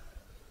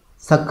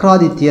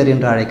 சக்ராதித்யர்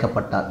என்று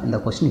அழைக்கப்பட்டார். இந்த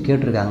கொஸ்டின்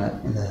கேட்டிருக்காங்க.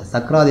 இந்த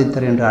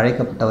சக்ராதித்யர் என்று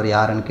அழைக்கப்பட்டவர்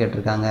யாருன்னு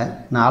கேட்டிருக்காங்க.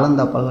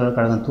 நாலந்தா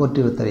பல்கலைக்கழகம்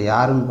தோற்றுவித்தவர்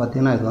யாருன்னு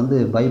பார்த்தீங்கன்னா, இது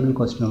பைபிள்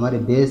கொஸ்டின் மாதிரி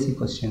பேசிக்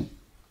கொஸ்டின்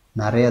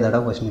நிறைய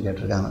தடவை கொஸ்டின்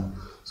கேட்டிருக்காங்க.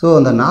 ஸோ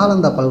இந்த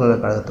நாலந்தா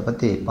பல்கலைக்கழகத்தை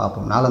பற்றி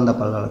பார்ப்போம். நாலந்தா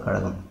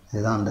பல்கலைக்கழகம்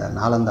இதுதான் அந்த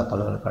நாலந்தா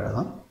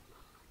பல்கலைக்கழகம்.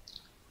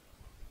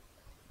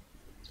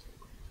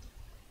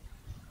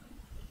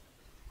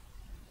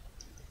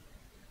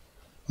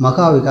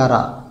 மகாவிகாரா,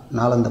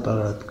 நாலந்தா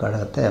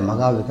பல்கலைக்கழகத்தை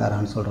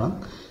மகாவிகாரான்னு சொல்கிறோம்.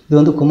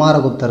 இது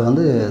குமாரகுப்தர்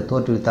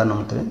தோற்றுவித்தார்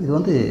நமக்கு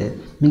தெரியும். இது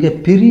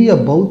மிகப்பெரிய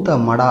பௌத்த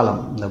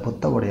மடாலம், இந்த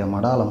புத்தவுடைய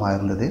மடாலமாக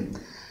இருந்தது.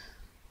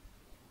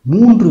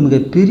 3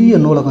 மிகப்பெரிய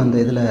நூலகம்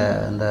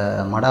இந்த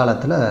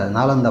மடாலத்தில்,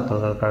 நாலந்தா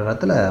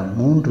பல்கலைக்கழகத்தில்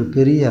 3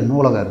 பெரிய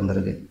நூலகம்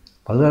இருந்திருக்கு.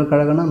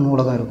 பல்கலைக்கழகம்னா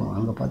நூலகம் இருக்கும்,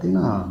 அங்கே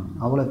பார்த்திங்கன்னா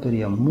அவ்வளோ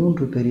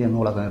 3 பெரிய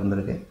நூலகம்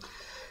இருந்திருக்கு.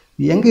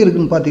 எங்கே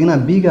இருக்குதுன்னு பார்த்தீங்கன்னா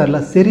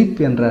பீகாரில் செரிப்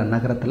என்ற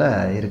நகரத்தில்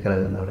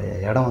இருக்கிறது. இதனுடைய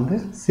இடம் வந்து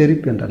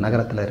செரிப் என்ற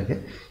நகரத்தில்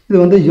இருக்குது. இது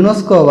வந்து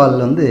யுனெஸ்கோவால்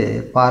வந்து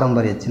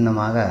பாரம்பரிய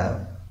சின்னமாக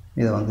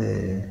இதை வந்து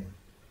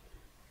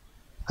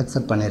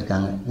அக்செப்ட்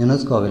பண்ணியிருக்காங்க.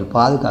 யுனெஸ்கோவில்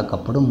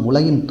பாதுகாக்கப்படும்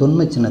உலகின்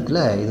தொன்மை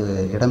சின்னத்தில் இது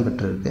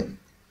இடம்பெற்றிருக்கு.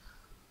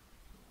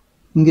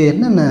 இங்கே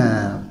என்னென்ன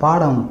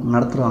பாடம்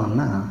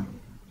நடத்துகிறாங்கன்னா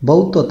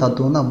பௌத்த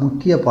தத்துவம் தான்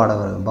முக்கிய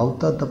பாடம்.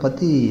 பௌத்தத்தை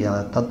பற்றி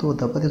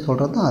தத்துவத்தை பற்றி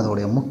சொல்கிறது தான்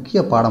அதோடைய முக்கிய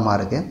பாடமாக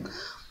இருக்குது.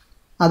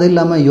 அது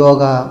இல்லாமல்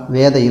யோகா,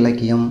 வேத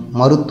இலக்கியம்,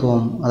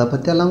 மருத்துவம் அதை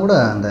பற்றியெல்லாம் கூட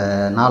அந்த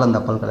நாலந்தா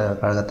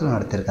பல்கலைக்கழகத்தில்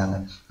நடத்தியிருக்காங்க.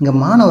 இங்கே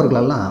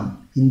மாணவர்களெல்லாம்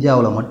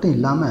இந்தியாவில் மட்டும்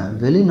இல்லாமல்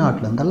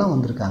வெளிநாட்டிலேருந்தெல்லாம்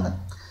வந்திருக்காங்க.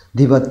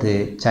 திபெத்து,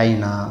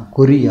 சைனா,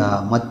 கொரியா,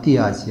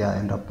 மத்திய ஆசியா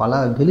என்ற பல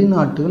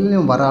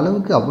வெளிநாட்டுகள்லையும் வர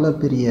அளவுக்கு அவ்வளோ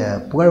பெரிய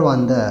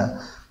புகழ்வாய்ந்த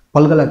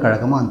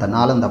பல்கலைக்கழகமாக அந்த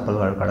நாலந்தா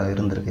பல்கலைக்கழகம்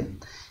இருந்திருக்கு.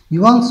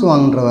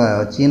 யுவாங்சுவாங்ன்ற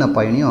சீன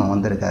பயணியும்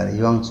வந்திருக்காரு.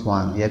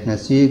 யுவாங்சுவாங்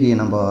ஏற்கனவே சியுகி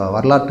நம்ம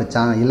வரலாற்று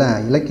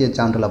இலக்கிய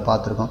சான்றில்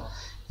பார்த்துருக்கோம்.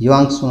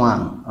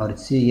 யுவாங்சுவாங் அவர்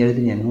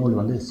எழுதிய நூல்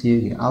வந்து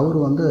சியுகி. அவர்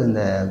வந்து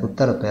இந்த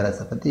குப்தர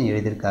பேரரசை பற்றி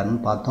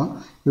எழுதியிருக்காருன்னு பார்த்தோம்.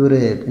 இவர்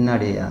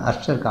பின்னாடி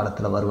அர்ஷர்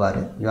காலத்தில்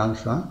வருவார்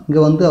யுவாங்சுவாங்.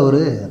 இங்கே வந்து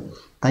அவர்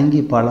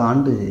தங்கி பல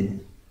ஆண்டு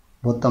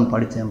பௌத்தம்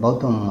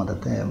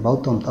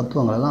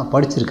தத்துவங்களெல்லாம்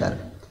படிச்சிருக்காரு.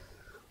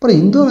 அப்புறம்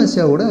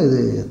இந்தோனேசியாவோட இது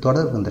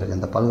தொடர்பு வந்திருக்கு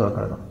இந்த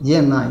பல்கலைக்கழகம்.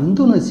 ஏன்னா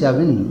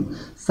இந்தோனேசியாவின்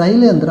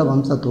சைலேந்திர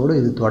வம்சத்தோடு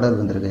இது தொடர்பு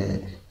வந்திருக்கு.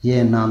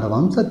 ஏன்னா அந்த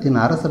வம்சத்தின்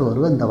அரசர்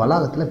ஒருவர் இந்த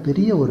வளாகத்தில்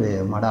பெரிய ஒரு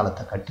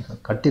மடாலத்தை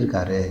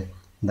கட்டியிருக்காரு.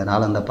 இந்த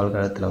நாலந்தா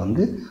பல்கலைக்கழகத்தில்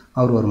வந்து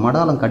அவர் ஒரு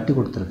மடாலம் கட்டி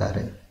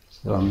கொடுத்துருக்காரு.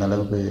 ஸோ அந்த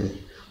அளவுக்கு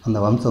அந்த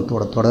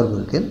வம்சத்தோட தொடர்பு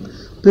இருக்குது.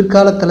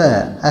 பிற்காலத்தில்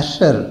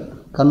அர்ஷர்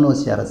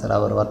கன்னோசி அரசர்,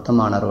 அவர்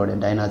வர்த்தமானரோடைய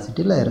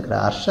டைனாசிட்டியில் இருக்கிற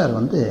அர்ஷர்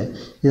வந்து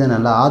இதை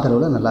நல்லா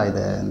ஆதரவில் நல்லா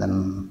இந்த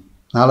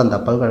நாலந்தா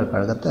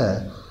பல்கலைக்கழகத்தை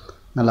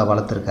நல்லா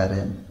வளர்த்துருக்காரு.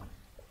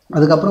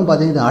 அதுக்கப்புறம்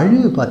பார்த்திங்கன்னா இது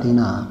அழிவு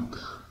பார்த்திங்கன்னா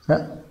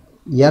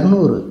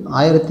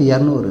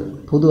 1200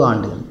 புது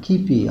ஆண்டுகள்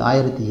கிபி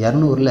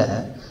 1200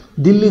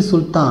 தில்லி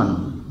சுல்தான்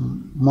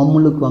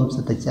மம்லுக்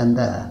வம்சத்தை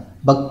சேர்ந்த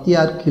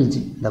பக்தியார்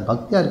கில்ஜி. இந்த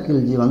பக்தியார்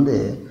கில்ஜி வந்து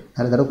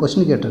நிறைய தடவை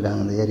கொஸ்டின்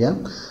கேட்டிருக்காங்க இந்த ஏரியா.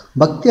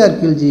 பக்தியார்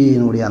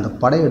கில்ஜியினுடைய அந்த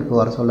படையெடுப்பு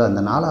வர சொல்ல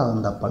அந்த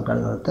நாலாந்தா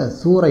பல்கலைக்கழகத்தை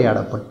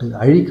சூறையாடப்பட்டு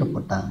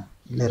அழிக்கப்பட்டாங்க.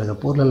 இல்லை இருக்கிற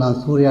பொருளெல்லாம்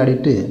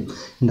சூறையாடிட்டு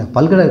இந்த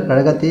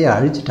பல்கலைக்கழகத்தையே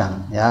அழிச்சிட்டாங்க.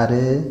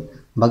 யார்?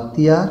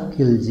 பக்தியார்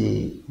கில்ஜி.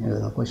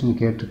 கொஸ்டின்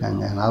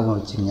கேட்டிருக்காங்க, ஞாபகம்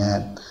வச்சுங்க.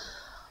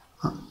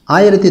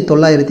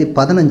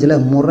 1915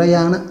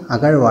 முறையான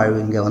அகழ்வாழ்வு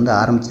இங்கே வந்து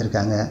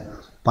ஆரம்பிச்சிருக்காங்க.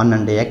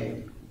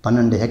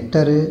 12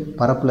 ஹெக்டரு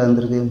பரப்பில்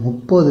இருந்திருக்கு.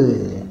 30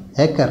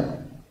 ஏக்கர்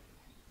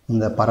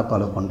இந்த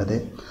பரப்பளவு கொண்டது.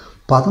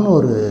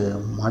 11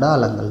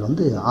 மடாலங்கள்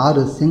வந்து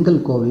 6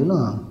 செங்கல்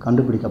கோவிலும்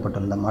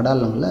கண்டுபிடிக்கப்பட்டிருந்த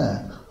மடாலங்களில்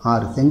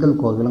 6 செங்கல்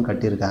கோவிலும்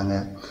கட்டியிருக்காங்க.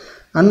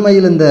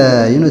 அண்மையில் இந்த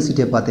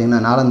யூனிவர்சிட்டியை பார்த்திங்கன்னா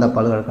நாலந்தா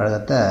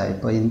பல்கலைக்கழகத்தை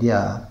இப்போ இந்தியா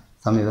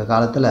சமீப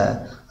காலத்தில்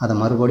அதை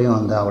மறுபடியும்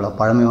வந்து அவ்வளோ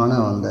பழமையான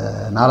அந்த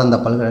நாலந்தா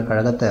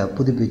பல்கலைக்கழகத்தை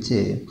புதுப்பித்து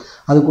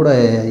அது கூட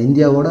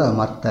இந்தியாவோட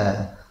மற்ற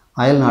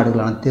அயல்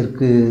நாடுகளான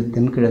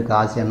தென்கிழக்கு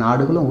ஆசிய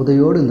நாடுகளும்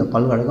உதவியோடு இந்த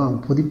பல்கலைக்கழகம்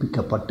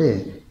புதுப்பிக்கப்பட்டு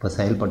இப்போ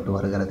செயல்பட்டு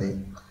வருகிறது.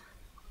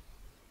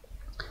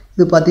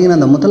 இது பார்த்திங்கன்னா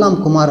இந்த முதலாம்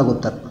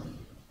குமாரகுப்தர்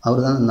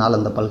அவர் தான்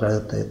நாலந்தா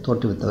பல்கலைக்கழகத்தை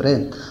தோற்றுவித்தவர்.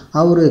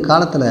 அவர்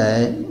காலத்தில்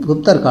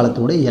குப்தர்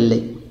காலத்தோடைய எல்லை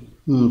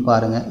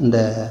பாருங்கள், இந்த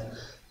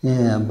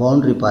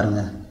பவுண்ட்ரி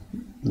பாருங்கள்,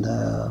 இந்த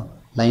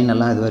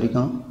லைனெல்லாம் இது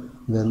வரைக்கும்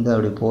இங்கேருந்து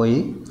அப்படி போய்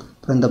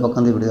அப்புறம் இந்த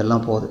பக்கம் இப்படி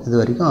இதெல்லாம் போகுது. இது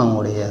வரைக்கும்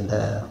அவங்களுடைய அந்த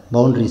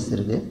பவுண்ட்ரிஸ்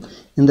இருக்குது.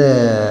 இந்த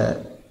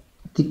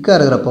திக்காக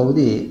இருக்கிற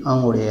பகுதி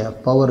அவங்களுடைய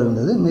பவர்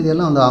இருந்தது.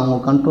 மீதியெல்லாம் வந்து அவங்க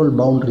கண்ட்ரோல்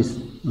பவுண்ட்ரிஸ்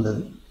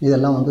இருந்தது.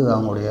 இதெல்லாம் வந்து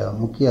அவங்களுடைய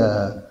முக்கிய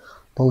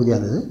பகுதியாக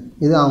இருந்தது.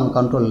 இது அவங்க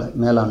கண்ட்ரோலில்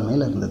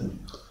மேலாண்மையில் இருந்தது.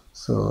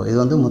 ஸோ இது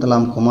வந்து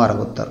முதலாம்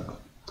குமாரகுப்தர்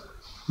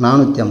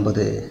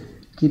 450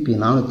 கிபி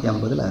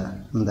 450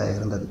 இந்த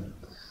இருந்தது.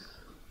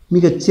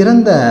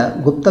 மிகச்சிறந்த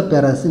குப்த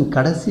பேரரசின்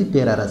கடைசி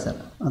பேரரசர்.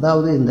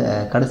 அதாவது இந்த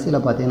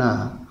கடைசியில் பார்த்திங்கன்னா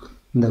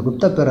இந்த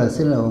குப்த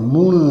பேரரசில்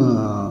 3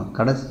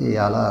 கடைசி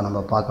ஆளாக நம்ம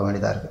பார்க்க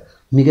வேண்டியதாக இருக்குது.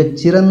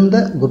 மிகச்சிறந்த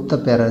குப்த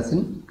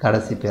பேரரசின்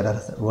கடைசி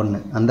பேரரசர்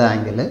 1 அந்த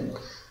ஆங்கிள்,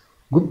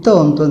 குப்த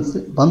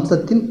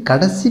வம்சத்தின்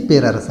கடைசி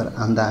பேரரசர்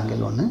அந்த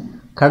ஆங்கிள் 1,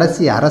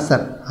 கடைசி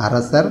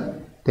அரசர்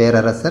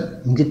பேரரசர்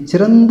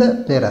மிகச்சிறந்த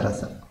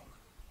பேரரசர்.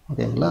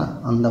 ஓகேங்களா?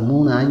 அந்த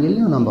 3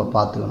 ஆங்கிளையும் நம்ம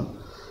பார்த்துக்கணும்.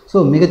 ஸோ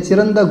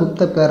மிகச்சிறந்த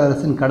குப்த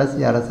பேரரசின் கடைசி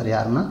அரசர்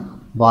யாருன்னா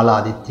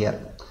பாலாதித்யர்.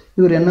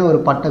 இவர் என்ன ஒரு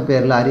பட்ட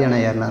பெயரில் அரியணை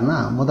ஏறினார்னா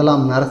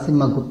முதலாம்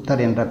நரசிம்ம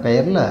குப்தர் என்ற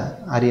பெயரில்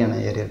அரியணை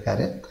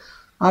ஏறியிருக்காரு.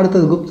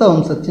 அடுத்தது குப்த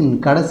வம்சத்தின்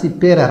கடைசி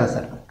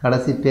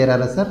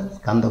பேரரசர்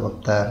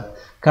ஸ்கந்தகுப்தர்,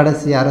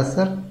 கடைசி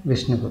அரசர்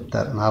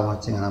விஷ்ணுகுப்தர். ஞாபகம்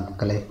வச்சுங்க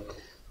மக்களே.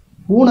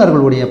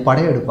 ஊனர்களுடைய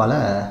படையெடுப்பால்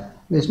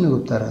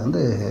விஷ்ணுகுப்தர்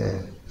வந்து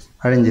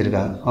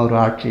அழிஞ்சிருக்காங்க. அவர்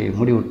ஆட்சி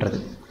முடிவுற்றது.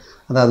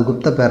 அதாவது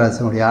குப்த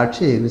பேரரசனுடைய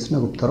ஆட்சி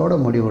விஷ்ணுகுப்தரோட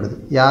முடிவுடுது.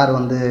 யார்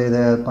வந்து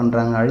இதை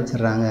பண்ணுறாங்க,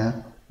 அழிச்சிடுறாங்க?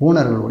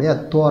 ஊனர்களுடைய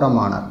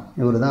தோரமானார்.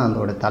 இவர் தான்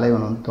அதோடைய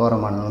தலைவன் வந்து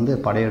தோரமானார் வந்து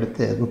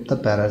படையெடுத்து குப்த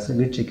பேரரசு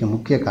வீழ்ச்சிக்கு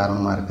முக்கிய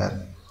காரணமாக இருக்கார்.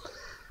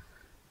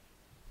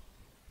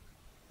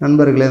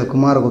 நண்பர்களே,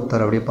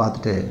 குமாரகுப்தர் அப்படியே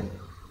பார்த்துட்டு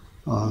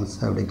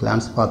அப்படி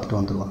கிளான்ஸ் பார்த்துட்டு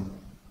வந்துடுவோம்.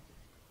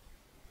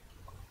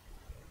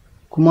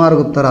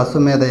 குமாரகுப்தர்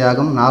அஸ்வமேத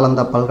யாகம்,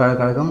 நாலந்தா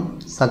பல்கலைக்கழகம்,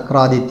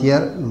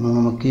 சக்ராதித்யர் 3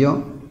 முக்கியம்.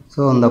 ஸோ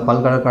இந்த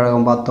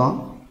பல்கலைக்கழகம் பார்த்தோம்.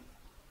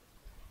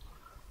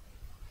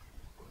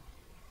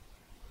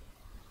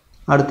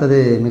 அடுத்தது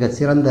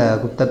மிகச்சிறந்த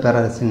குப்த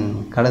பேரரசின்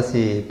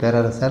கடைசி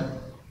பேரரசர்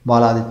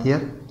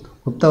பாலாதித்யர்,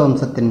 குப்த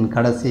வம்சத்தின்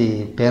கடைசி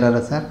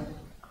பேரரசர்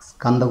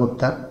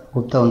ஸ்கந்தகுப்தர்,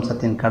 குப்த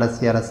வம்சத்தின்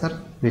கடைசி அரசர்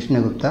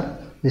விஷ்ணுகுப்தர்.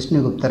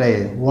 விஷ்ணுகுப்தரை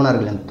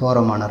ஊனர்களின்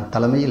தோரமானர்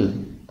தலைமையில்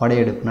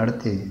படையெடுப்பு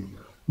நடத்தி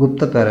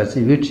குப்த பேரரசு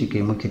வீழ்ச்சிக்கு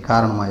முக்கிய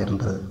காரணமாக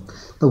இருந்தது.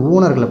 இந்த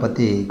ஊனர்களை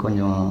பற்றி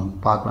கொஞ்சம்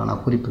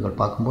பார்க்கலாம். குறிப்புகள்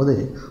பார்க்கும்போது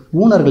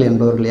ஊனர்கள்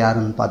என்பவர்கள்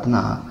யாருன்னு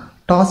பார்த்தோன்னா,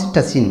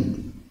 டாசிட்டஸின்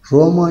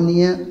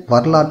ரோமானிய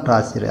வரலாற்று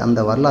ஆசிரியர், அந்த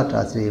வரலாற்று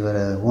ஆசிரியர்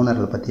இவர்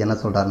ஊனர்களை பற்றி என்ன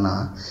சொல்கிறாருன்னா,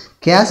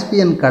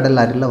 காஸ்பியன்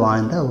கடல் அருகில்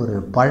வாழ்ந்த ஒரு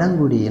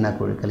பழங்குடி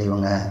இனக்குழுக்கள்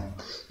இவங்க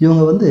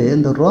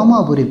இந்த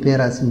ரோமாபுரி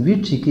பேரரசின்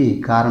வீழ்ச்சிக்கு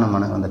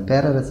காரணமானவங்க. அந்த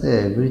பேரரசு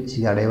வீழ்ச்சி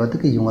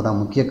அடைவதற்கு இவங்க தான்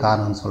முக்கிய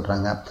காரணம்னு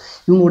சொல்கிறாங்க.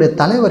 இவங்களுடைய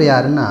தலைவர்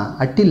யாருன்னா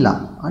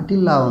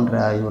அட்டில்லான்ற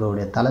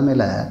இவருடைய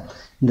தலைமையில்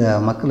இந்த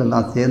மக்கள்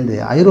எல்லாம் சேர்ந்து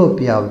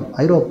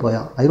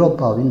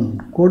ஐரோப்பாவின்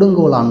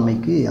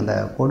கொடுங்கோலாண்மைக்கு, அந்த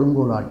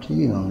கொடுங்கோல் ஆட்சி,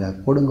 இவங்க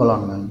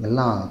கொடுங்கோலாண்மை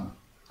எல்லாம்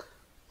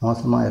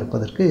மோசமாக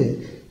இருப்பதற்கு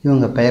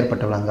இவங்க பெயர்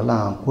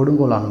பெற்றவங்கெல்லாம்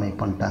கொடுங்கோலாண்மை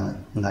பண்ணிட்டாங்க.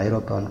 இந்த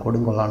ஐரோப்பாவின்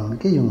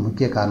கொடுங்கோலாண்மைக்கு இவங்க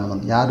முக்கிய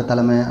காரணம். யார்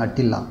தலைமை?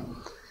 அட்டில்லா.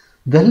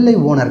 வெள்ளை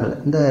ஊனர்கள்,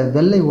 இந்த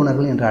வெள்ளை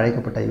ஊனர்கள் என்று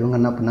அழைக்கப்பட்ட இவங்க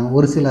என்ன பண்ணாங்க,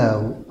 ஒரு சில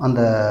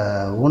அந்த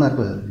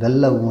ஊனர்கள்,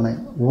 வெள்ளை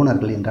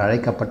ஊனர்கள் என்று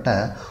அழைக்கப்பட்ட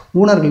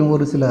ஊனர்களின்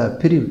ஒரு சில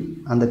பிரிவு,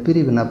 அந்த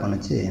பிரிவு என்ன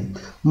பண்ணுச்சு,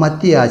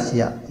 மத்திய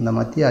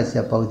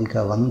ஆசியா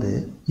பகுதிக்கு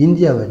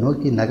இந்தியாவை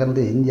நோக்கி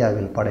நகர்ந்து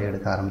இந்தியாவில்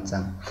படையெடுக்க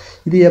ஆரம்பித்தாங்க.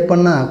 இது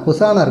எப்படின்னா,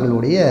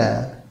 குசானர்களுடைய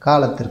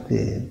காலத்திற்கு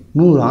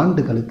 100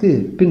 ஆண்டுகளுக்கு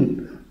பின்,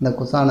 இந்த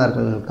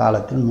குசானர்கள்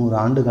காலத்தில் 100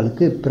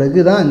 ஆண்டுகளுக்கு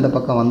பிறகு தான் இந்த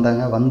பக்கம்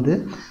வந்தாங்க,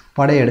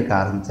 படையெடுக்க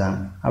ஆரம்பித்தாங்க.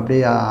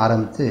 அப்படியே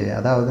ஆரம்பித்து,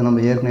 அதாவது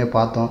நம்ம ஏற்கனவே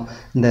பார்த்தோம்,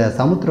 இந்த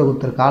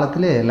சமுத்திரகுப்தர்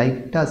காலத்திலே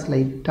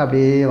ஸ்லைட்டாக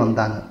அப்படியே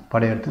வந்தாங்க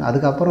படையெடுத்து.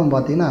 அதுக்கப்புறம்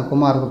பார்த்திங்கன்னா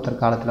குமாரகுப்தர்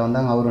காலத்தில்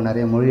வந்தாங்க, அவரும்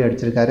நிறைய மொழி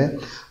அடிச்சிருக்காரு.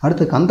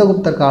 அடுத்து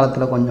கந்தகுப்தர்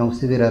காலத்தில் கொஞ்சம்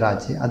சிவிரர்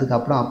ஆச்சு.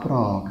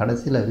 அதுக்கப்புறம்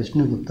கடைசியில்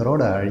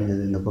விஷ்ணுகுப்தரோடு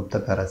அழிஞ்சது. இந்த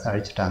குப்த பேரரசை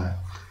அழிச்சிட்டாங்க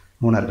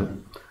ஊனர்கள்.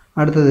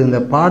 அடுத்தது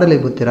இந்த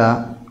பாடலிபுத்திரா,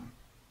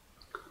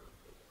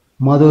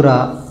 மதுரா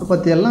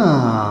பற்றியெல்லாம்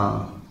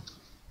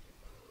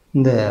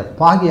இந்த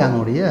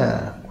பாகியானுடைய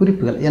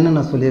குறிப்புகள்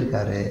என்னென்ன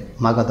சொல்லியிருக்காரு,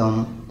 மகதம்,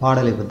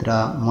 பாடலிபுத்திரா,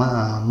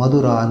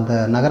 மதுரா, அந்த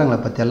நகரங்களை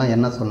பற்றியெல்லாம்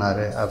என்ன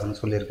சொன்னார் அப்படின்னு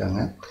சொல்லியிருக்காங்க.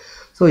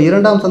 ஸோ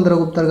 2ஆம்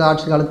சந்திரகுப்தர்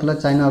ஆட்சி காலத்தில்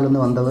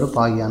சைனாவிலேருந்து வந்தவர்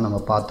பாகியான் நம்ம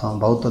பார்த்தோம்,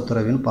 பௌத்த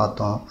துறவின்னு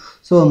பார்த்தோம்.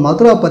 ஸோ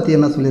மதுரா பற்றி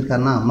என்ன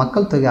சொல்லியிருக்காருன்னா,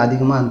 மக்கள் தொகை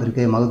அதிகமாக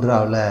இருந்திருக்கு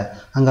மதுராவில்,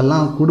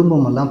 அங்கெல்லாம்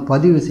குடும்பமெல்லாம்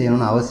பதிவு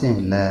செய்யணும்னு அவசியம்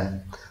இல்லை,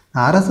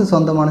 அரசு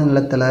சொந்தமான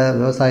நிலத்தில்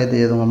விவசாயத்தை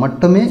எதுவும்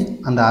மட்டுமே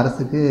அந்த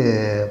அரசுக்கு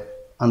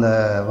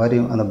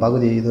அந்த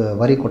பகுதி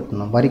வரி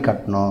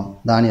கட்டணும்,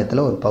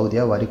 தானியத்தில் ஒரு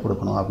பகுதியாக வரி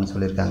கொடுக்கணும் அப்படின்னு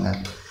சொல்லியிருக்காங்க.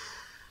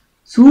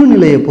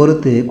 சூழ்நிலையை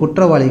பொறுத்து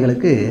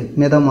குற்றவாளிகளுக்கு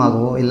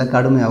மிதமாகவோ இல்லை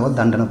கடுமையாகவோ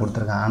தண்டனை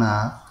கொடுத்துருக்காங்க.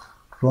 ஆனால்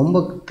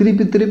ரொம்ப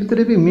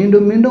திருப்பி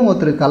மீண்டும்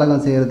ஒருத்தர்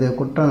கலகம் செய்கிறது,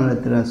 குற்றம்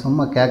நடத்துகிற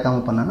சும்மா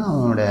கேட்காம பண்ணான்னா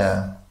அவனுடைய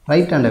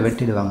ரைட் ஹேண்டை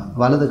வெட்டிடுவாங்க,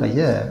 வலது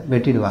கையை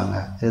வெட்டிடுவாங்க.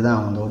 இதுதான்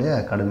அவங்களுடைய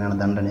கடுமையான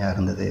தண்டனையாக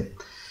இருந்தது.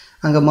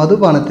 அங்கே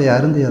மதுபானத்தை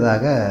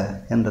அருந்தியதாக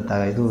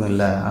எந்த இதுவும்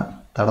இல்லை,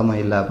 தடமும்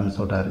இல்லை அப்படின்னு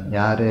சொல்கிறார்.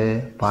 யார்?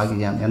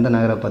 பாகியான். எந்த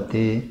நகரை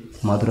பற்றி?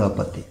 மதுரா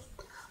பற்றி.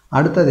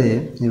 அடுத்தது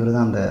இவர்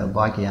தான் அந்த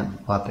பாகியான்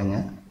பார்த்துங்க,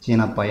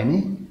 சீன பயணி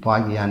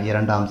பாகியான்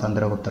 2ஆம்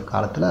சந்திரகுப்தர்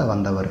காலத்தில்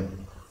வந்தவர்.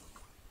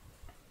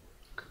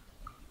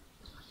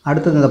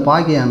 அடுத்தது இந்த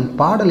பாகியான்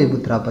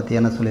பாடலிபுத்திரா பற்றி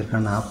என்ன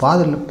சொல்லியிருக்காங்கன்னா,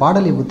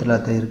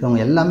 பாடலிபுத்திரத்தில்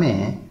இருக்கிறவங்க எல்லாமே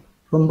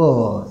ரொம்ப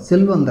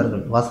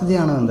செல்வந்தர்கள்,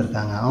 வசதியான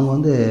வந்திருக்காங்க.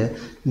 அவங்க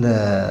இந்த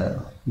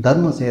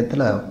தர்ம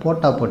விஷயத்தில்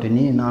போட்டி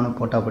நீ நானும்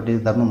போட்டி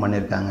தர்மம்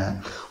பண்ணியிருக்காங்க.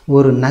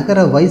 ஒரு நகர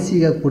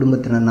வைசிக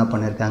குடும்பத்தினர் என்ன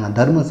பண்ணியிருக்காங்க,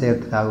 தர்மம்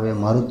செய்யறதுக்காகவே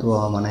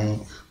மருத்துவமனை,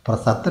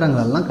 அப்புறம்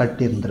சத்திரங்களெல்லாம்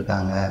கட்டி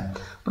இருந்திருக்காங்க.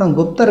 அப்புறம்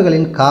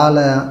குப்தர்களின்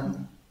கால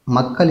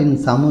மக்களின்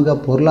சமூக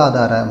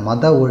பொருளாதார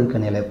மத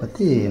ஒழுக்க நிலை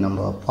பற்றி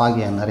நம்ம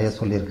பாகியான் நிறைய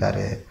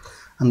சொல்லியிருக்காரு,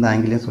 அந்த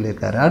ஆங்கிலையும்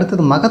சொல்லியிருக்காரு.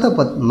 அடுத்தது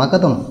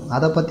மகதம்,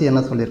 அதை பற்றி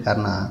என்ன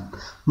சொல்லியிருக்காருன்னா,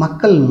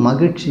 மக்கள்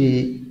மகிழ்ச்சி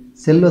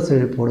செல்வ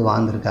செழிப்போடு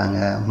வாழ்ந்திருக்காங்க,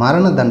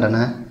 மரண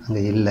தண்டனை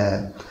அங்கே இல்லை.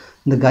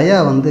 இந்த கயா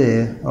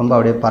ரொம்ப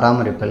அப்படியே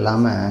பராமரிப்பு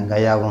இல்லாமல்,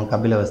 கயாவும்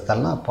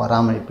கபிலவஸ்தெல்லாம்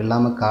பராமரிப்பு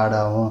இல்லாமல்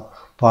காடாகவும்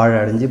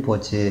பாழடைஞ்சு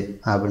போச்சு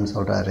அப்படின்னு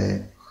சொல்கிறாரு.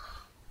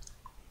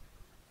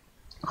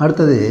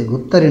 அடுத்தது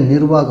குப்தரின்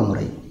நிர்வாக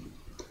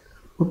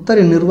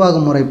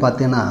முறை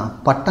பார்த்தீங்கன்னா,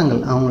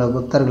 பட்டங்கள்,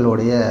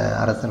 குப்தர்களுடைய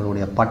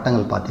அரசர்களுடைய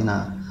பட்டங்கள் பார்த்தீங்கன்னா,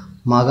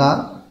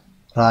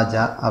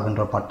 மகாராஜா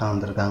அப்படின்ற பட்டம்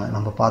வந்திருக்காங்க.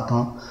 நம்ம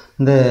பார்த்தோம்,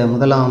 இந்த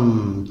 1ஆம்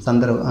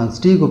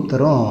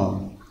ஸ்ரீகுப்தரும்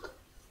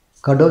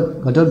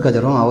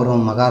கடோத்கஜரும்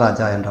அவரும்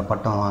மகாராஜா என்ற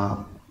பட்டம்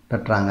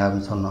பெற்றாங்க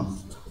அப்படின்னு சொன்னோம்.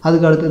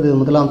 அதுக்கு அடுத்தது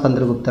 1ஆம்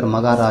சந்திரகுப்தர்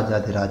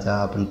மகாராஜாதிராஜா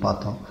அப்படின்னு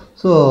பார்த்தோம்.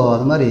 ஸோ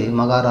அது மாதிரி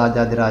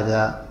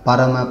மகாராஜாதிராஜா,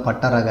 பரம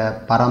பட்டரக,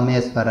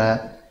 பரமேஸ்வர,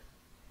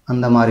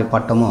 அந்த மாதிரி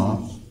பட்டமும்,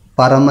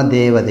 பரம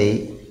தேவதை,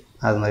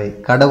 அது மாதிரி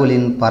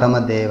கடவுளின்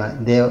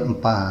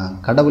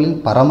கடவுளின்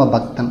பரம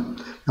பக்தன்.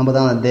 நம்ம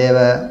தான்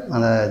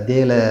அந்த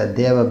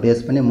தேவ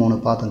பேஸ் பண்ணி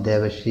 3 பார்த்தோம்,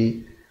 தேவஸ்ரீ,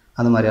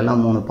 அது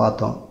மாதிரியெல்லாம் 3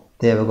 பார்த்தோம்,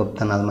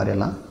 தேவகுப்தன், அது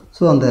மாதிரியெல்லாம்.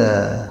 ஸோ அந்த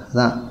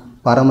அதான்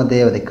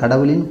பரமதேவதை,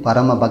 கடவுளின்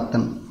பரம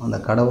பக்தன், அந்த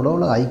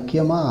கடவுளோட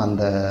ஐக்கியமாக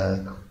அந்த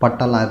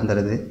பட்டம்லாம்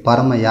இருந்துருது.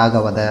 பரம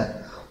யாகவத,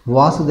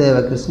 வாசுதேவ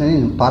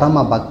கிருஷ்ணனின்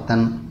பரம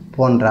பக்தன்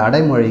போன்ற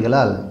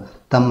அடைமொழிகளால்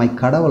தம்மை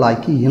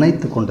கடவுளாக்கி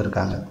இணைத்து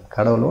கொண்டிருக்காங்க.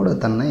 கடவுளோடு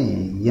தன்னை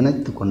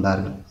இணைத்து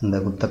கொண்டார்கள் இந்த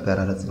குப்த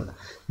பேரரசர்கள்.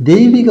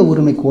 தெய்வீக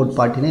உரிமை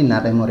கோட்பாட்டினை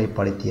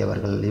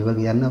நடைமுறைப்படுத்தியவர்கள்.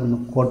 இவங்க என்ன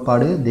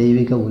கோட்பாடு?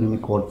 தெய்வீக உரிமை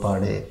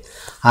கோட்பாடு.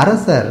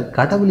 அரசர்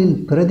கடவுளின்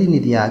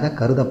பிரதிநிதியாக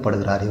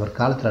கருதப்படுகிறார். இவர்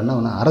காலத்தில்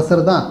என்ன,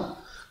 அரசர் தான்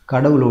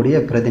கடவுளுடைய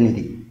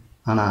பிரதிநிதி.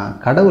 ஆனால்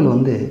கடவுள்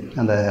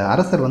அந்த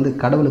அரசர்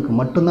கடவுளுக்கு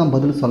மட்டும்தான்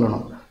பதில்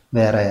சொல்லணும்.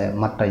 வேறு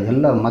மற்ற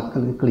எல்லா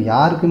மக்களுக்கு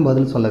யாருக்கும்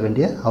பதில் சொல்ல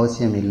வேண்டிய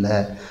அவசியம் இல்லை.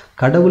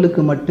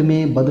 கடவுளுக்கு மட்டுமே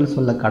பதில்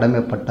சொல்ல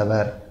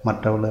கடமைப்பட்டவர்,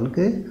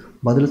 மற்றவர்களுக்கு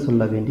பதில்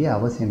சொல்ல வேண்டிய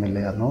அவசியம்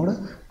இல்லை. அதனோட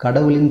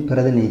கடவுளின்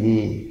பிரதிநிதி,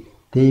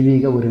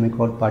 தெய்வீக உரிமை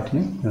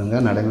கோட்பாட்டினை இவங்க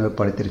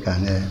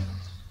நடைமுறைப்படுத்தியிருக்காங்க.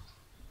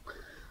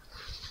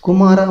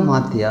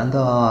 குமாரமாத்தியா, அந்த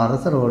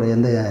அரசரோடைய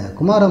இந்த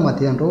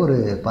குமாரமாத்தியான்ற ஒரு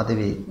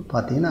பதவி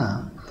பார்த்திங்கன்னா,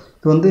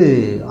 இது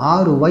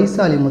 6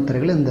 வைசாலி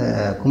முத்திரைகள் இந்த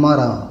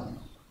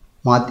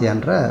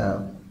குமாரமாத்தியான்ற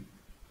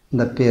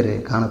இந்த பேர்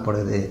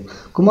காணப்படுது.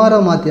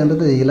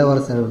 குமாரமாத்தியான்றது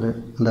இளவரசர்கள்,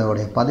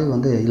 அதோடைய பதவி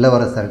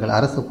இளவரசர்கள்,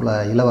 அரசு குல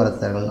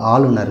இளவரசர்கள்,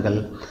 ஆளுநர்கள்,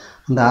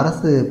 அந்த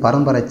அரசு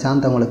பரம்பரை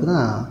சார்ந்தவங்களுக்கு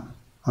தான்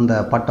அந்த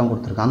பட்டம்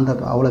கொடுத்துருக்காங்க. அந்த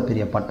அவ்வளோ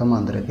பெரிய பட்டமாக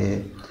வந்திருக்கு.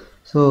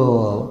 ஸோ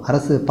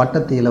அரசு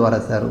பட்டத்து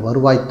இளவரசர்,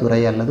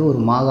 வருவாய்த்துறை அல்லது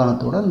ஒரு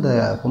மாகாணத்தோட இந்த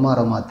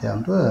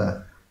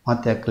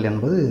மாத்தியாக்கள்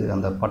என்பது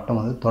அந்த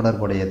பட்டம்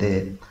தொடர்புடையது.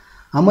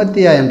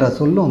 அமர்த்தியா என்ற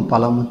சொல்லும்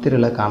பல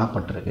முத்திரையில்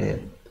காணப்பட்டிருக்கு.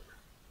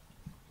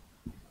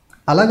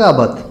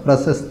 அலகாபாத்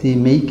பிரசஸ்தி,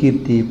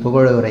 மெய்கீர்த்தி,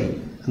 புகழுரை,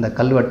 அந்த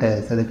கல்வெட்டை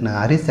செதுக்கின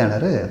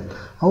ஹரிசேனர்,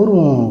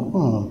 அவரும்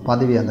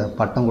பதவி அந்த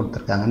பட்டம்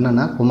கொடுத்துருக்காங்க.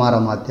 என்னென்னா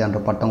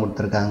குமாரமாத்தியான்ற பட்டம்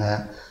கொடுத்துருக்காங்க.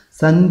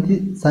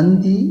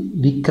 சந்தி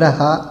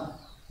விக்ரஹா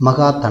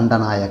மகா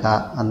தண்டநாயகா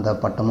அந்த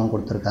பட்டமும்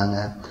கொடுத்துருக்காங்க.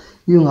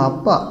 இவங்க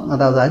அப்பா,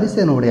 அதாவது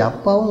ஹரிசேனுடைய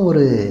அப்பாவும்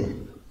ஒரு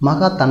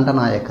மகா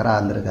தண்டநாயக்கராக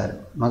இருந்திருக்கார்.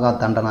 மகா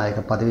தண்டநாயக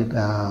பதவி,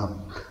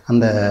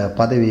 அந்த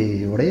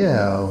பதவியுடைய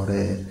ஒரு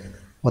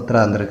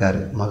ஒருத்தராக இருந்திருக்கார்.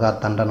 மகா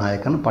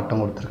தண்டநாயக்கன்னு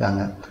பட்டம்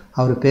கொடுத்துருக்காங்க.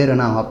 அவர் பேர்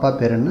என்ன, அவங்க அப்பா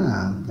பேர் என்ன,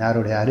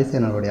 யாருடைய,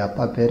 ஹரிசேனருடைய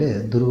அப்பா பேர்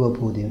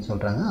துருவபூதின்னு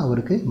சொல்கிறாங்க.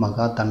 அவருக்கு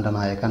மகா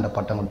தண்டநாயக்கன்ற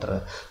பட்டம்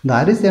கொடுத்துருக்காரு. இந்த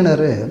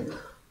ஹரிசேனர்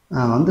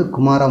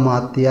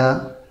குமாரமாத்தியா,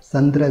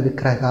 சந்திர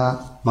விக்ரகா,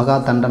 மகா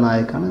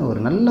தண்டநாயக்கான ஒரு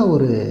நல்ல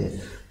ஒரு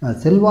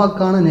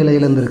செல்வாக்கான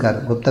நிலையில் இருந்திருக்கார்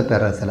குப்த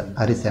பேரரசில்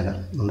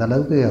ஹரிசேனர். அந்த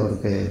அளவுக்கு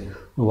அவருக்கு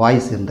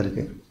வாய்ஸ்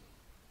இருந்திருக்கு.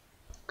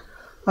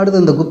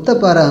 அடுத்து இந்த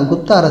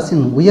குப்த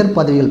அரசின் உயர்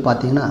பதவிகள்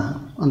பார்த்திங்கன்னா,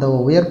 அந்த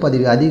உயர்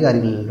பதவி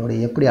அதிகாரிகளோட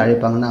எப்படி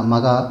அழைப்பாங்கன்னா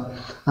மகா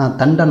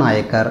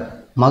தண்டநாயக்கர்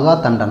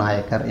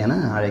என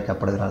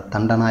அழைக்கப்படுகிறார்.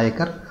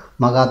 தண்டநாயக்கர்,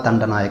 மகா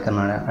தண்டநாயக்கர்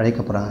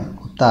அழைக்கப்படுறாங்க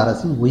குப்த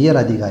அரசின் உயர்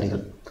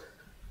அதிகாரிகள்.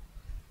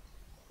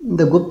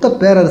 இந்த குப்த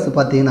பேரரசு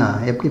பார்த்திங்கன்னா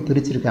எப்படி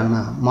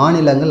பிரிச்சிருக்காங்கன்னா,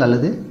 மாநிலங்கள்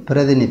அல்லது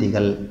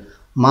பிரதிநிதிகள்,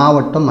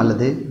 மாவட்டம்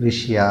அல்லது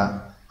விஷயா,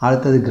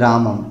 அடுத்தது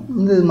கிராமம்,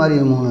 இந்த மாதிரி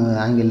 3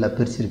 ஆங்கிளில்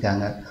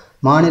பிரிச்சிருக்காங்க.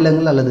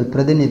 மாநிலங்கள் அல்லது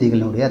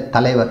பிரதிநிதிகளுடைய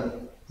தலைவர்,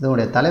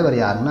 இதனுடைய தலைவர்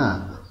யாருன்னா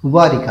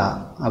உபாரிகா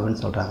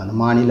அப்படின்னு சொல்கிறாங்க. அந்த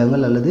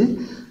மாநிலங்கள் அல்லது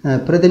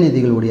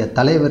பிரதிநிதிகளுடைய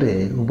தலைவர்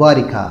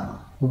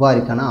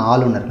உபாரிக்கானா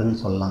ஆளுநர்கள்னு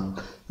சொல்லலாம்.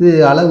 இது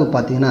அளவு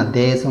பார்த்திங்கன்னா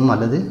தேசம்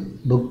அல்லது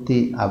புக்தி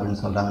அப்படின்னு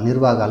சொல்கிறாங்க.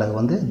 நிர்வாக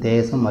அளவு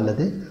தேசம்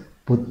அல்லது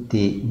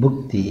புக்தி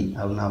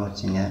அப்படின்னு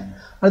அமைச்சிங்க.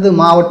 அடுத்து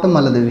மாவட்டம்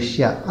அல்லது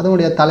விஷயா,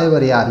 அதனுடைய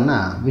தலைவர் யாருன்னா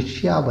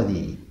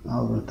விஷயாபதி,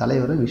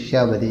 தலைவர்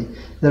விஷயாபதி.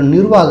 இதோட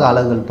நிர்வாக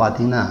அளவுகள்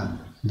பார்த்திங்கன்னா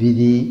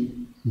விதி,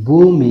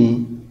 பூமி,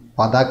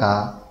 பதகா,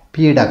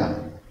 பீடா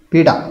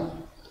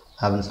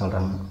அப்படின்னு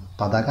சொல்கிறாங்க.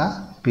 பதகா,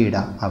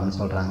 பீடா அப்படின்னு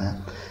சொல்கிறாங்க.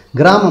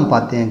 கிராமம்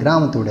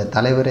கிராமத்துடைய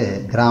தலைவர்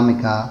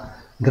கிராமிகா,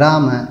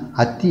 கிராம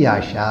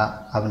அத்தியாஷா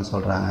அப்படின்னு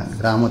சொல்கிறாங்க.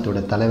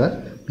 கிராமத்துடைய தலைவர்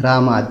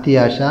கிராம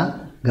அத்தியாஷா,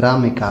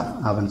 கிராமிகா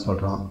அப்படின்னு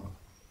சொல்கிறோம்.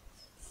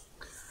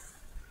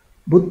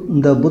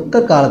 இந்த புத்த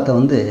காலத்தை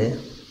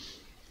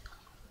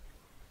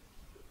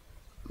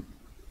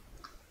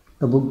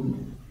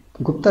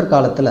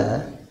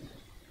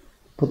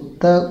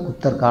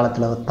குப்தர்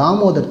காலத்தில்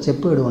தாமோதர்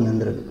செப்பேடு ஒன்று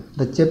இருந்திருக்கு.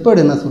 இந்த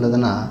செப்பேடு என்ன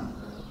சொல்லுதுன்னா,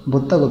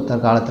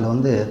 புத்தகுப்தர்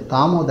காலத்தில்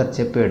தாமோதர்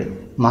செப்பேடு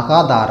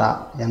மகாதாரா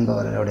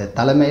என்பவருடைய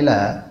தலைமையில்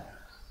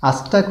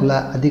அஷ்டகுல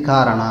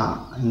அதிகாரணா,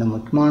 இந்த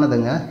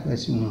முக்கியமானதுங்க,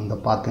 இந்த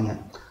பார்த்துங்க.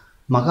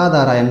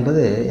 மகாதாரா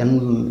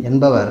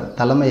என்பவர்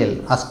தலைமையில்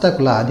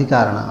அஷ்டகுல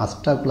அதிகாரணா,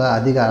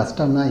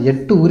 அஷ்டம்னா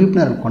 8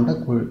 உறுப்பினர்கள் கொண்ட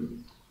குழு,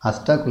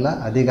 அஷ்டகுல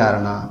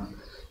அதிகாரணா.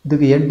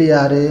 இதுக்கு ஹெட்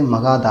யார்?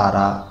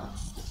 மகாதாரா.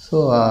 ஸோ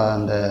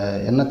அந்த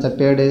என்ன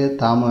செப்பேடு?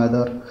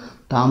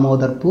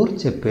 தாமோதர்பூர்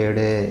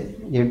செப்பேடு.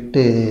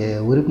 8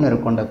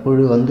 உறுப்பினர் கொண்ட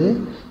குழு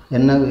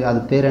என்ன, அது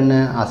பேர் என்ன?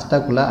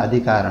 அஷ்டகுல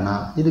அதிகாரணா.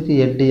 இதுக்கு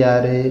ஹெட்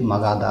யார்?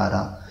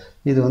 மகாதாரா.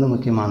 இது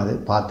முக்கியமானது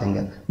பார்த்துங்க.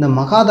 இந்த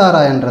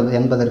மகாதாரா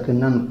என்பதற்கு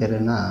என்னென்னு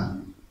பேருன்னா,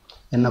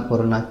 என்ன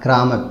பொருள்னா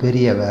கிராம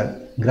பெரியவர்,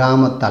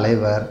 கிராம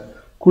தலைவர்,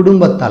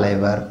 குடும்ப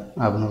தலைவர்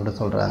அப்படின்னு கூட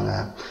சொல்கிறாங்க.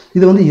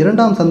 இது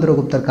 2ஆம்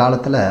சந்திரகுப்தர்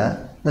காலத்தில்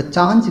இந்த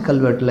சாஞ்சி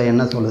கல்வெட்டில்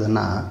என்ன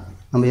சொல்லுதுன்னா,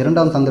 நம்ம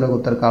 2ஆம்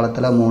சந்திரகுப்தர்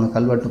காலத்தில் 3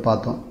 கல்வெட்டு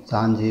பார்த்தோம்.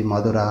 சாஞ்சி,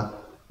 மதுரா,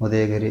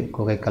 உதயகிரி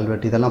குகை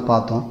கல்வெட்டு இதெல்லாம்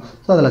பார்த்தோம்.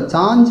 ஸோ அதில்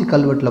சாஞ்சி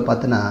கல்வெட்டில்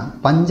பார்த்தீங்கன்னா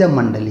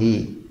பஞ்சமண்டலி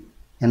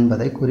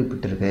என்பதை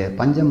குறிப்பிட்டிருக்கு.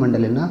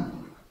 பஞ்சமண்டலின்னா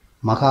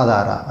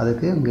மகாதாரா,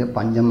 அதுக்கு இங்கே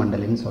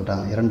பஞ்சமண்டலின்னு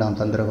சொல்கிறாங்க. 2ஆம்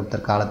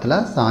சந்திரகுப்தர் காலத்தில்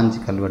சாஞ்சி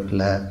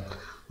கல்வெட்டில்.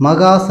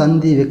 மகா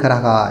சந்தி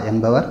விக்கிரகா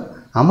என்பவர்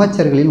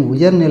அமைச்சர்களின்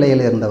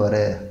உயர்நிலையில்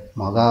இருந்தவர்.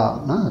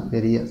 மகானா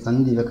பெரிய,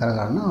 சந்தி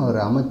விக்கிரகான்னா ஒரு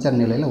அமைச்சர்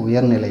நிலையில்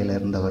உயர்நிலையில்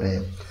இருந்தவர்.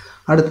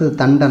 அடுத்தது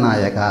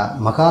தண்டநாயகா,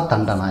 மகா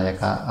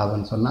தண்டநாயகா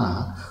அப்படின்னு சொன்னால்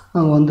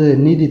அவங்க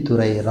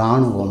நீதித்துறை,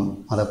 இராணுவம்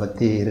அதை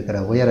பற்றி இருக்கிற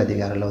உயர்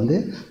அதிகாரிகள்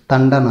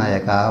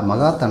தண்டநாயகா,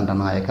 மகா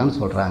தண்டநாயகான்னு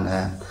சொல்கிறாங்க.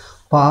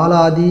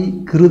 பாலாதி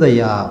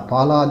கிருதையா,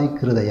 பாலாதி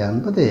கிருதையா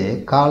என்பது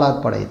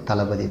காலாட்படை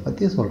தளபதி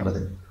பற்றி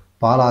சொல்கிறது.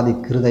 பாலாதி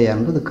கிருதையா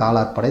என்பது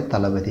காலாட்படை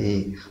தளபதி.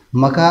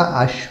 மகா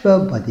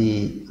அஸ்வபதி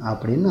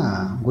அப்படின்னா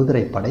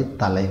குதிரைப்படை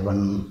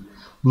தலைவன்.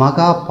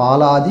 மகா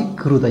பாலாதி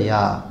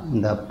கிருதையா,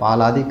 இந்த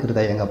பாலாதி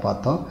கிருதையா எங்கே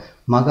பார்த்தோம்,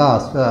 மகா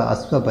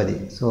அஸ்வபதி.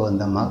 ஸோ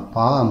இந்த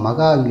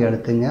மகா இங்கே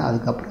எடுத்துங்க,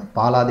 அதுக்கப்புறம்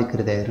பாலாதி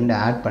கிருதையா 2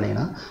 ஆட்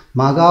பண்ணிங்கன்னா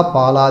மகா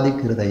பாலாதி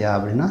கிருதையா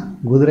அப்படின்னா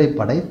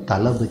குதிரைப்படை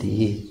தளபதி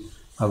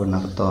அப்படின்னு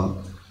அர்த்தம்.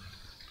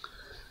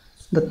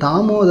 இந்த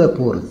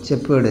தாமோதர்பூர்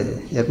செப்பேடு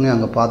ஏற்கனவே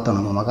அங்கே பார்த்தோம்,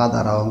 நம்ம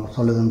மகாதாரா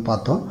சொல்லுதுன்னு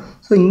பார்த்தோம்.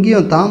 ஸோ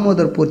இங்கேயும்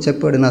தாமோதர்பூர்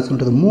செப்பேடு என்ன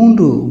சொல்கிறது,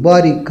 3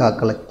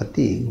 உபாரிக்காக்களை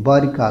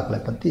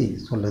பற்றி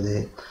சொல்லுது.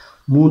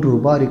 3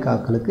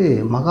 உபாரிக்காக்களுக்கு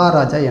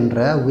மகாராஜா என்ற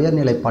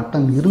உயர்நிலை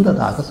பட்டம்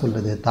இருந்ததாக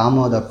சொல்லுது.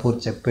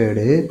 தாமோதர்பூர்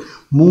செப்பேடு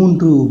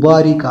 3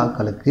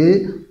 உபாரிக்காக்களுக்கு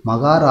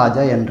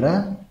மகாராஜா என்ற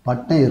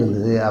பட்டம்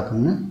இருந்தது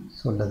அப்படின்னு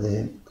சொல்லுது.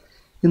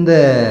 இந்த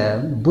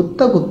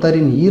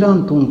புத்தகுப்தரின்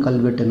ஈரான் தூண்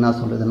கல்வெட்டு என்ன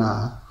சொல்லுதுன்னா,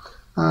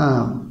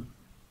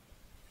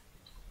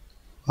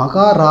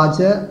 மகாராஜ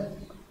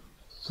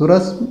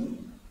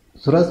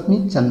சுரஸ்மி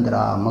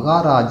சந்திரா,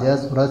 மகாராஜ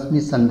சுரஸ்மி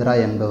சந்திரா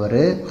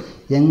என்பவர்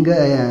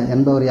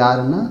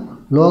யாருன்னா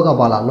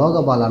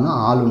லோகபாலானா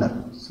ஆளுநர்.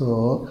 ஸோ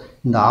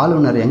இந்த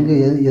ஆளுநர்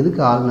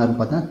எதுக்கு ஆளுநர்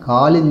பார்த்தா,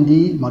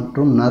 காலிந்தி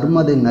மற்றும்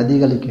நர்மதை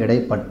நதிகளுக்கு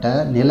இடைப்பட்ட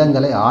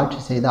நிலங்களை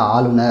ஆட்சி செய்த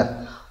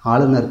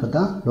ஆளுநருக்கு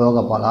தான்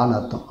லோகபாலான்னு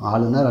அர்த்தம்.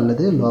 ஆளுநர்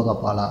அல்லது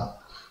லோகபாலா.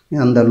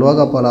 அந்த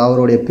லோகபாலா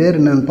அவருடைய பேர்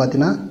என்னன்னு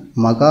பார்த்தீங்கன்னா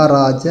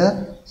மகாராஜ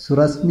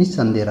சுரஸ்மி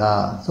சந்திரா.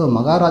 ஸோ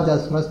மகாராஜா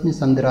சுரஸ்மி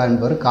சந்திரா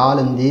என்பவர்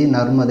காலிந்தி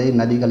நர்மதை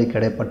நதிகளுக்கு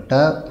இடைப்பட்ட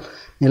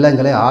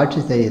நிலங்களை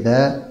ஆட்சி செய்த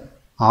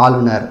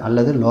ஆளுநர்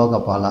அல்லது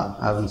லோகபாலா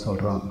அப்படின்னு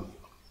சொல்கிறோம்.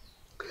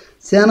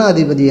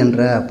 சேனாதிபதி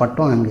என்ற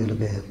பட்டம்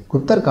எங்களுக்கு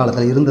குப்தர்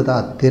காலத்தில் இருந்ததா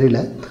தெரியல.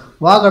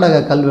 வாகடக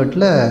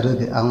கல்வெட்டில்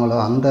இருக்குது,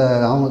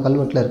 அவங்க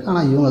கல்வெட்டில் இருக்குது.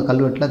 ஆனால் இவங்க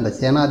கல்வெட்டில் இந்த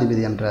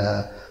சேனாதிபதி என்ற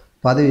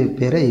பதவி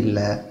பேரே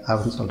இல்லை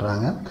அப்படின்னு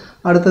சொல்கிறாங்க.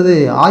 அடுத்தது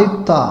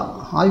ஆயுக்தா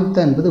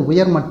என்பது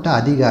உயர்மட்ட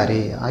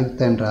அதிகாரி.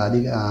 ஆயுக்தா என்ற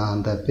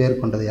அந்த பேர்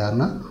கொண்டது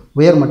யாருன்னா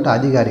உயர்மட்ட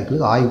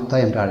அதிகாரிகளுக்கு ஆயுக்தா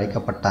என்று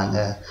அழைக்கப்பட்டாங்க.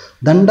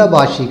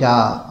 தண்டபாஷிகா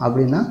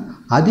அப்படின்னா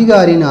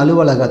அதிகாரியின்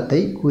அலுவலகத்தை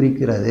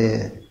குறிக்கிறது.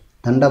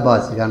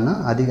 தண்டபாஷிகான்னா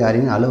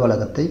அதிகாரியின்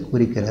அலுவலகத்தை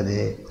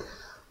குறிக்கிறது.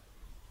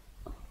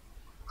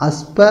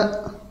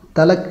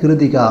 அஸ்பதல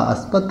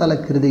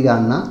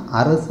கிருதிகான்னா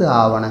அரசு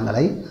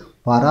ஆவணங்களை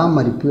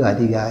பராமரிப்பு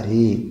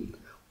அதிகாரி.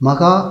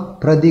 மகா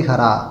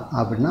பிரதிகரா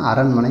அப்படின்னா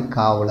அரண்மனை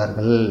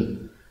காவலர்கள்.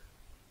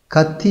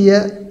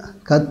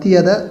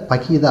 கத்தியத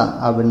பகிதா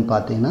அப்படின்னு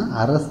பார்த்தீங்கன்னா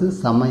அரசு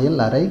சமையல்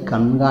அறை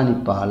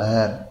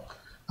கண்காணிப்பாளர்.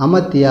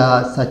 அமத்தியா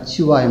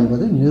சச்சிவா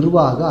என்பது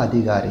நிர்வாக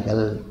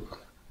அதிகாரிகள்.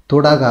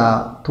 தூதகா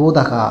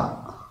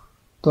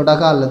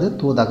அல்லது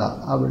தூதகா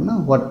அப்படின்னா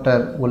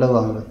ஒற்றர்,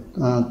 உழவங்க.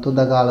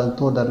 தூதகா அல்லது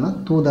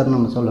தூதர்னு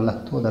நம்ம சொல்லலை,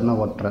 தூதர்னா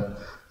ஒற்றர்.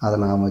 அதை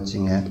நாம்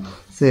வச்சுங்க.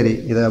 சரி,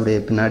 இதை அப்படியே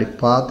பின்னாடி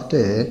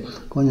பார்த்துட்டு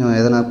கொஞ்சம்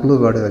எதனா குழு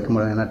வேர்டு வைக்க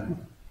முடியும். ஏன்னா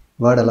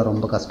வேர்டெல்லாம்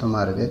ரொம்ப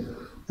கஷ்டமாக இருக்குது.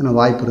 ஏன்னா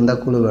வாய்ப்பு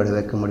இருந்தால் குழு வேர்டு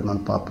வைக்க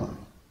முடியுமான்னு பார்ப்போம்.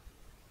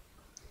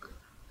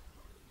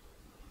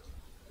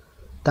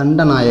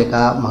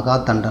 தண்டநாயகா, மகா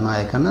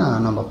தண்டநாயகன்னா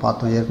நம்ம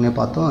ஏற்கனவே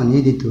பார்த்தோம்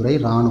நீதித்துறை,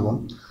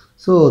 இராணுவம்.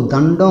 ஸோ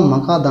தண்டம்,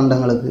 மகா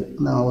தண்டங்களுக்கு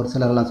ஒரு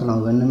சிலர்லாம்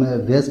சொல்லுவாங்க வேணுமே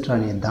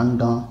வேஸ்ட்ராணி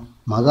தண்டம்,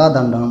 மகா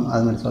தண்டம்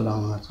அது மாதிரி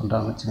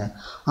சொல்கிறாங்க வச்சுங்க.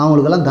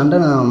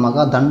 அவங்களுக்கெல்லாம்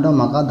மகா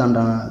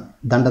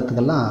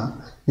தண்டத்துக்கெல்லாம்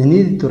இந்த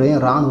நீதித்துறையும்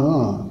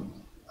இராணுவம்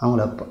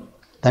அவங்கள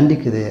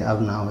தண்டிக்குது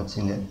அப்படின்னு நான்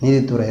வச்சுங்க.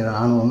 நீதித்துறை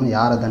இராணுவம்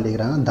யாரை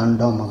தண்டிக்கிறாங்க,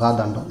 தண்டம், மகா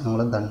தண்டம்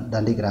அவங்கள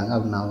தண்டிக்கிறாங்க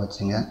அப்படின்னு நான்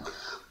வச்சுங்க.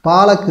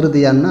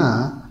 பாலக்கிருதியான்னா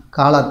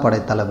காலாட்படை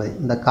தளபதி.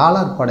 இந்த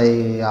காலாட்படை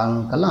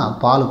ஆளுக்கெல்லாம்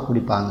பால்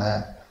குடிப்பாங்க.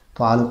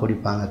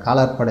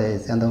 காலாட்படை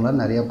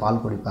சேர்ந்தவங்களாம் நிறைய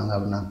பால் குடிப்பாங்க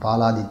அப்படின்னா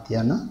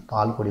பாலாதித்யான்னா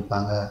பால்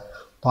குடிப்பாங்க.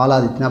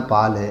 பாலாதித்யனா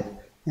பால்.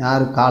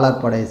 யார்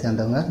காலாட்படையை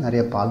சேர்ந்தவங்க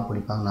நிறைய பால்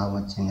குடிப்பாங்க நான்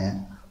வச்சுங்க.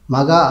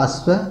 மகா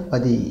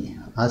அஸ்வபதி,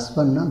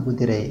 அஸ்வன்னா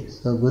குதிரை.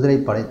 ஸோ குதிரை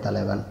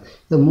படைத்தலைவன்.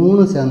 இது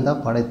 3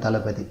 சேர்ந்தால்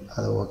படைத்தளபதி.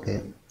 அது ஓகே.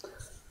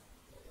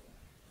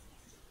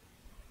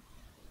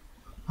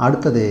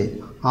 அடுத்தது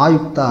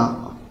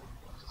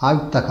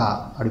ஆயுக்தகா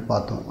அப்படி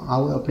பார்த்தோம்.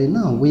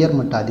 அப்படின்னா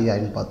உயர்மட்ட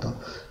அதிகாரின்னு பார்த்தோம்.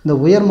 இந்த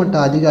உயர்மட்ட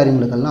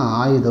அதிகாரிகளுக்கெல்லாம்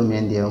ஆயுதம்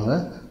ஏந்தியவங்க,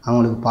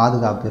 அவங்களுக்கு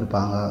பாதுகாப்பு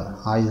இருப்பாங்க.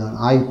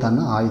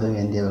 ஆயுத்தான்னா ஆயுதம்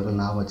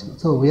ஏந்தியவர்கள் நான்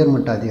வச்சுக்கோங்க. ஸோ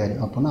உயர்மட்ட அதிகாரி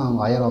அப்படின்னா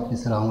அவங்க ஹையர்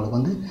ஆஃபீஸர்,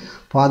 அவங்களுக்கு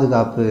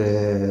பாதுகாப்பு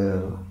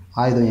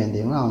ஆயுதம்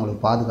ஏந்தியவங்க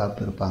அவங்களுக்கு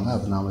பாதுகாப்பு இருப்பாங்க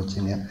அப்படின்னு நான்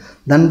வச்சுங்க.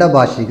 தண்ட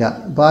பாஷிகா,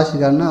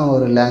 பாஷிகான்னா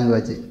ஒரு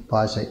லாங்குவேஜ்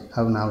பாஷை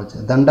அப்படின்னு நான் வச்சு.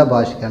 தண்ட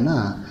பாஷிகான்னா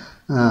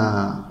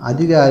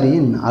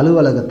அதிகாரியின்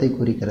அலுவலகத்தை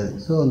குறிக்கிறது.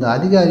 ஸோ அந்த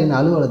அதிகாரியின்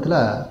அலுவலகத்தில்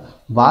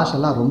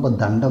பாஷெல்லாம் ரொம்ப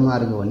தண்டமாக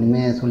இருக்குது,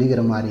 ஒன்றுமே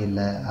சொல்லிக்கிற மாதிரி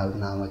இல்லை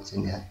அப்படின்னு நான்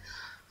வச்சுங்க.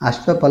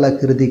 அஷ்டபல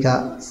கிருதிகா,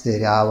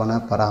 சரி, ஆவண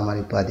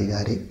பராமரிப்பு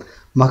அதிகாரி.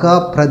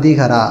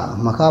 மகாபிரதிகரா,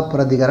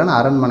 மகாபிரதிகரன்னு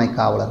அரண்மனை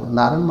காவலர்.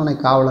 இந்த அரண்மனை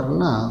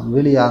காவலர்கள்னால்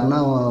வெளியாருன்னா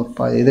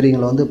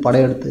எதிரிங்களை வந்து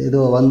படையெடுத்து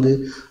இதோ வந்து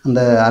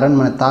அந்த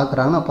அரண்மனை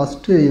தாக்குறாங்கன்னா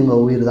ஃபஸ்ட்டு இவங்க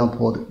உயிர் தான்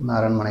போகுது இந்த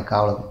அரண்மனை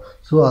காவலர்.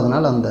 ஸோ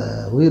அதனால் அந்த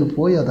உயிர்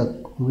போய் அதை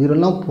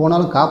உயிரெல்லாம்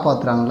போனாலும்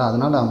காப்பாற்றுறாங்களா,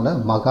 அதனால் அவங்கள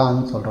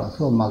மகான்னு சொல்கிறோம்.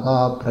 ஸோ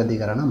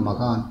மகாபிரதிகரனா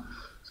மகான்.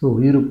 ஸோ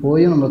உயிர்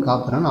போய் நம்மளை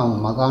காப்பாற்றுறாங்கன்னா அவங்க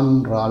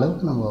மகான்ற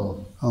அளவுக்கு நம்ம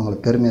அவங்கள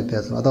பெருமையாக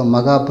பேசுவோம். அதான்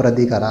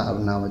மகாபிரதிகரா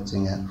அப்படின்னு நான்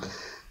வச்சுங்க.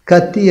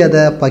 கத்தி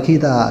அதை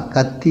பகிதா,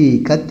 கத்தி,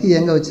 கத்தி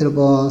எங்கே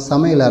வச்சுருப்போம்,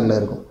 சமையலறையில்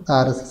இருக்கும்.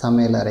 அரசு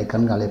சமையலறை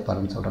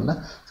கண்காணிப்பாளர்னு சொல்கிறோம்ல.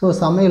 ஸோ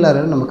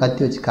சமையலறையில் நம்ம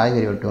கத்தி வச்சு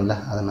காய்கறி வெட்டுவோம்ல,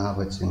 அதை நான்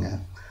வச்சுங்க.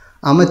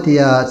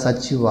 அமத்தியா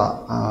சச்சிவா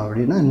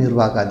அப்படின்னா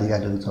நிர்வாக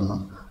அதிகாரின்னு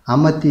சொன்னோம்.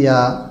 அமத்தியா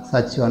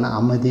சச்சிவானா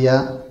அமைதியா,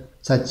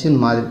 சச்சின்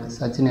மாதிரி,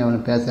 சச்சின்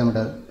அவனை பேச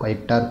மாட்டார்,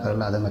 ஒயிட்டாக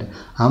இருப்பார்ல, அதே மாதிரி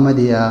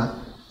அமதியா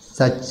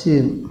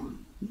சச்சின்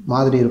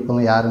மாதிரி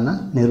இருப்பவங்க யாருன்னா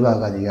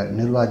நிர்வாக அதிகாரி.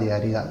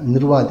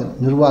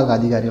 நிர்வாக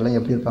அதிகாரிகள்லாம்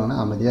எப்படி இருப்பாங்கன்னா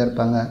அமைதியாக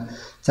இருப்பாங்க,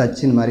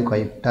 சச்சின் மாதிரி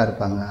குவைட்டாக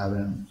இருப்பாங்க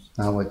அப்படின்னு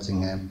நான்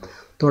வச்சுங்க.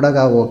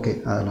 தொடகா ஓகே,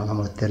 அதெல்லாம்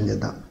நம்மளுக்கு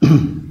தெரிஞ்சது தான்.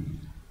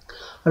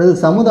 அடுத்து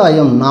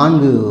சமுதாயம்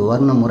 4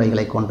 வர்ண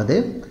முறைகளை கொண்டது.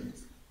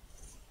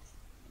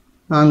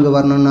 4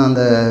 வர்ணம்னு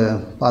அந்த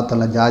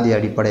பார்த்தோம்ல, ஜாதி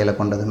அடிப்படையில்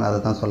கொண்டதுன்னு அதை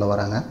தான் சொல்ல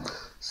வராங்க.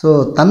 ஸோ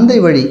தந்தை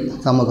வழி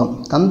சமூகம்,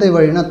 தந்தை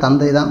வழினா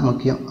தந்தை தான்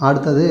முக்கியம்.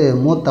 அடுத்தது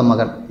மூத்த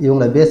மகன்,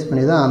 இவங்களை பேஸ்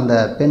பண்ணி தான் அந்த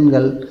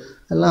பெண்கள்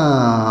எல்லாம்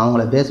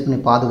அவங்கள பேஸ் பண்ணி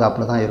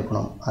பாதுகாப்பில் தான்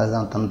இருக்கணும்,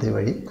 அதுதான் தந்தை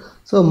வழி.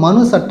 ஸோ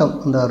மனு சட்டம்,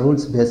 இந்த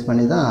ரூல்ஸ் பேஸ்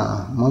பண்ணி தான்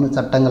மனு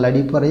சட்டங்கள்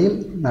அடிப்படையில்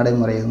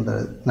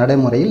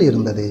நடைமுறையில்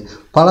இருந்தது.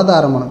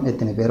 பலதார மனம்,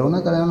 எத்தனை பேர்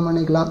வேணால் கல்யாணம்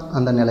பண்ணிக்கலாம்,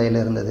 அந்த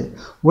நிலையில் இருந்தது.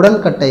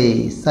 உடன்கட்டை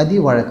சதி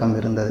வழக்கம்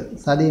இருந்தது.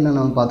 சதின்னு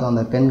நம்ம பார்த்தோம்,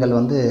 அந்த பெண்கள்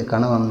வந்து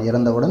கணவன்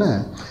இறந்த உடனே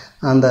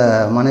அந்த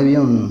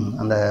மனைவியும்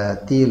அந்த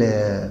தீயில்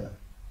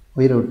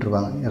உயிரை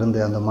விட்டுருவாங்க. இருந்து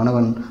அந்த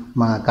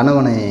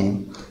கணவனை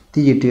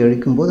தீயிட்டு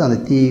எழிக்கும்போது அந்த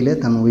தீயிலே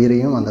தன்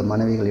உயிரையும் அந்த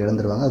மனைவிகள்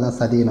இழந்துருவாங்க. அதுதான்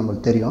சதி,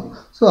 நம்மளுக்கு தெரியும்.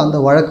 ஸோ அந்த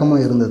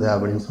வழக்கமும் இருந்தது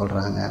அப்படின்னு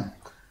சொல்கிறாங்க.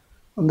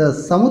 அந்த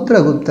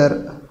சமுத்திரகுப்தர்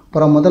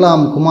அப்புறம்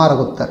 1ஆம்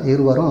குமாரகுப்தர்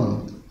இருவரும்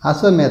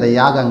அஸ்வமேத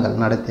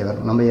யாகங்கள் நடத்தியவர்.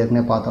 நம்ம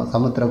ஏற்கனவே பார்த்தோம்,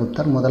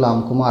 சமுத்திரகுப்தர்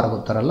 1ஆம்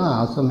குமாரகுப்தர் எல்லாம்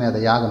அஸ்வமேத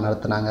யாகம்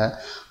நடத்தினாங்க.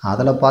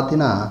 அதில்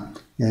பார்த்தீங்கன்னா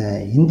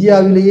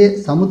இந்தியாவிலேயே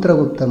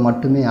சமுத்திரகுப்தர்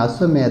மட்டுமே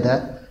அஸ்வமேத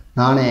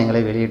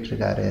நாணயங்களை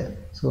வெளியிட்டிருக்காரு.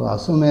 ஸோ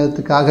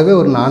அஸ்வமேதத்துக்காகவே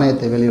ஒரு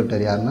நாணயத்தை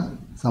வெளியிட்டார் யாருன்னா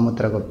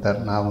சமுத்திரகுப்தர்,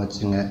 ஞாபகம்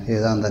வச்சுங்க.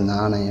 இதுதான் அந்த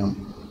நாணயம்,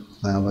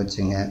 ஞாபகம்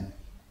வச்சுங்க.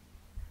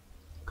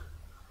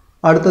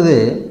 அடுத்தது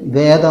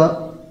வேத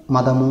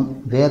மதமும்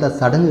வேத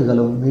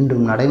சடங்குகளும்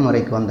மீண்டும்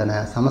நடைமுறைக்கு வந்தன.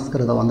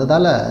 சமஸ்கிருதம்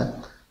வந்ததால்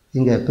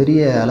இங்கே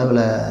பெரிய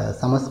அளவில்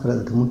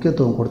சமஸ்கிருதத்துக்கு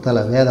முக்கியத்துவம் கொடுத்தால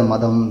வேத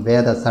மதம்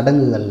வேத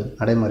சடங்குகள்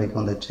நடைமுறைக்கு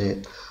வந்துச்சு.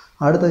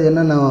 அடுத்தது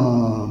என்னென்ன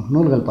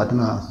நூல்கள்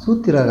பார்த்தீங்கன்னா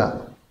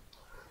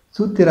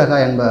சூத்திரகா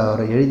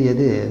என்பவர்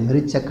எழுதியது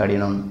மிருச்ச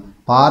கடினம்.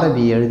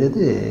 பாரவி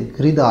எழுதியது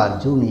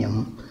கிரிதார்ஜூனியம்.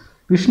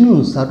 விஷ்ணு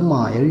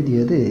சர்மா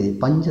எழுதியது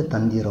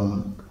பஞ்சதந்திரம்.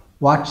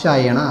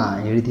 வாட்சாயனா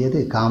எழுதியது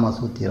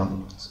காமசூத்திரம்.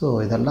 ஸோ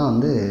இதெல்லாம்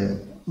வந்து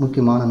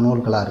முக்கியமான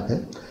நூல்களாக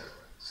இருக்குது.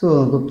 ஸோ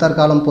குப்தர்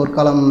காலம்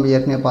பொற்காலம்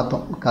ஏற்கனவே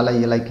பார்த்தோம், கலை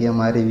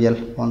இலக்கியம்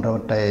அறிவியல்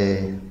போன்றவற்றை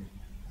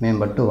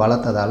மேம்பட்டு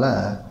வளர்த்ததால்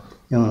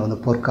இவங்க வந்து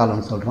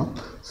பொற்காலம்னு சொல்கிறோம்.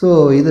 ஸோ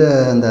இதை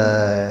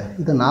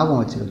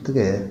ஞாபகம்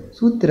வச்சுக்கிறதுக்கு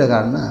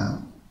சூத்திரகாரன்னா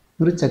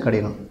மிருச்ச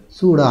கடினம்,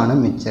 சூடான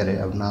மிச்சரு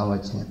அப்படின்னு ஞாபகம்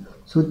வச்சுங்க.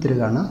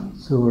 சூத்திரகாரனா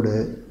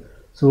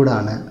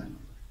சூடான,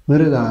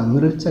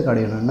 மிருச்ச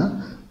கடினம்னா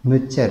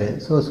மிச்சரு.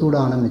 ஸோ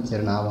சூடான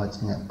மிச்சரு ஞாபகம்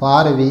வச்சுங்க.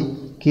 பாரவி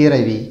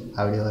கீரவி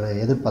அப்படி ஒரு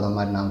எதிர்ப்பதம்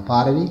மாதிரி நான்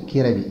பாரவி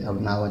கீரவி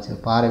அப்படின்னு ஞாபகம் வச்சுங்க.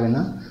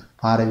 பாரவினா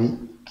பாரவி,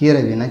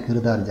 கீரவினா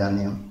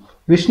கிருதார்ஜானியம்.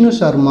 விஷ்ணு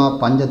சர்மா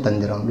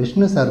பஞ்சதந்திரம்.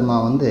 விஷ்ணு சர்மா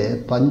வந்து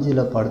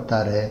பஞ்சில்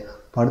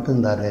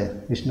படுத்திருந்தார்.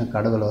 விஷ்ணு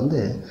கடவுளை வந்து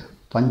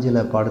பஞ்சில்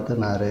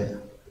படுத்துனார்,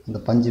 அந்த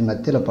பஞ்சு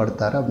மெத்தியில்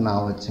படுத்தார் அப்படின்னு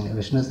ஞாபகம் வச்சுங்க.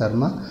 விஷ்ணு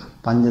சர்மா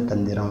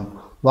பஞ்சதந்திரம்.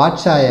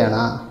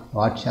 வாட்சாயனா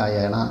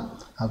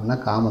அப்படின்னா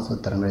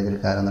காமசூத்திரம்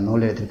எழுதியிருக்காரு, அந்த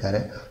நூல் எழுதியிருக்காரு.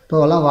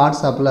 இப்போவெல்லாம்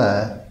வாட்ஸ்அப்பில்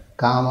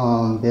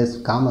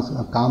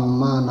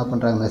காமமாக என்ன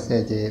பண்ணுறாங்க,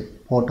 மெசேஜ்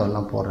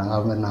ஃபோட்டோலாம் போடுறாங்க,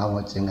 அது மாதிரி ஞாபகம்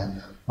வச்சுங்க.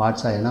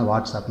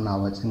 வாட்ஸ்அப்னு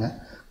ஞாபகம் வச்சுங்க.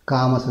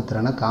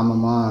 காமசூத்திரனா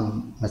காமமாக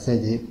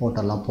மெசேஜ்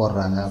ஃபோட்டோலாம்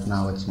போடுறாங்க அப்படின்னு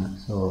ஞாபகம் வச்சுங்க.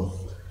 ஸோ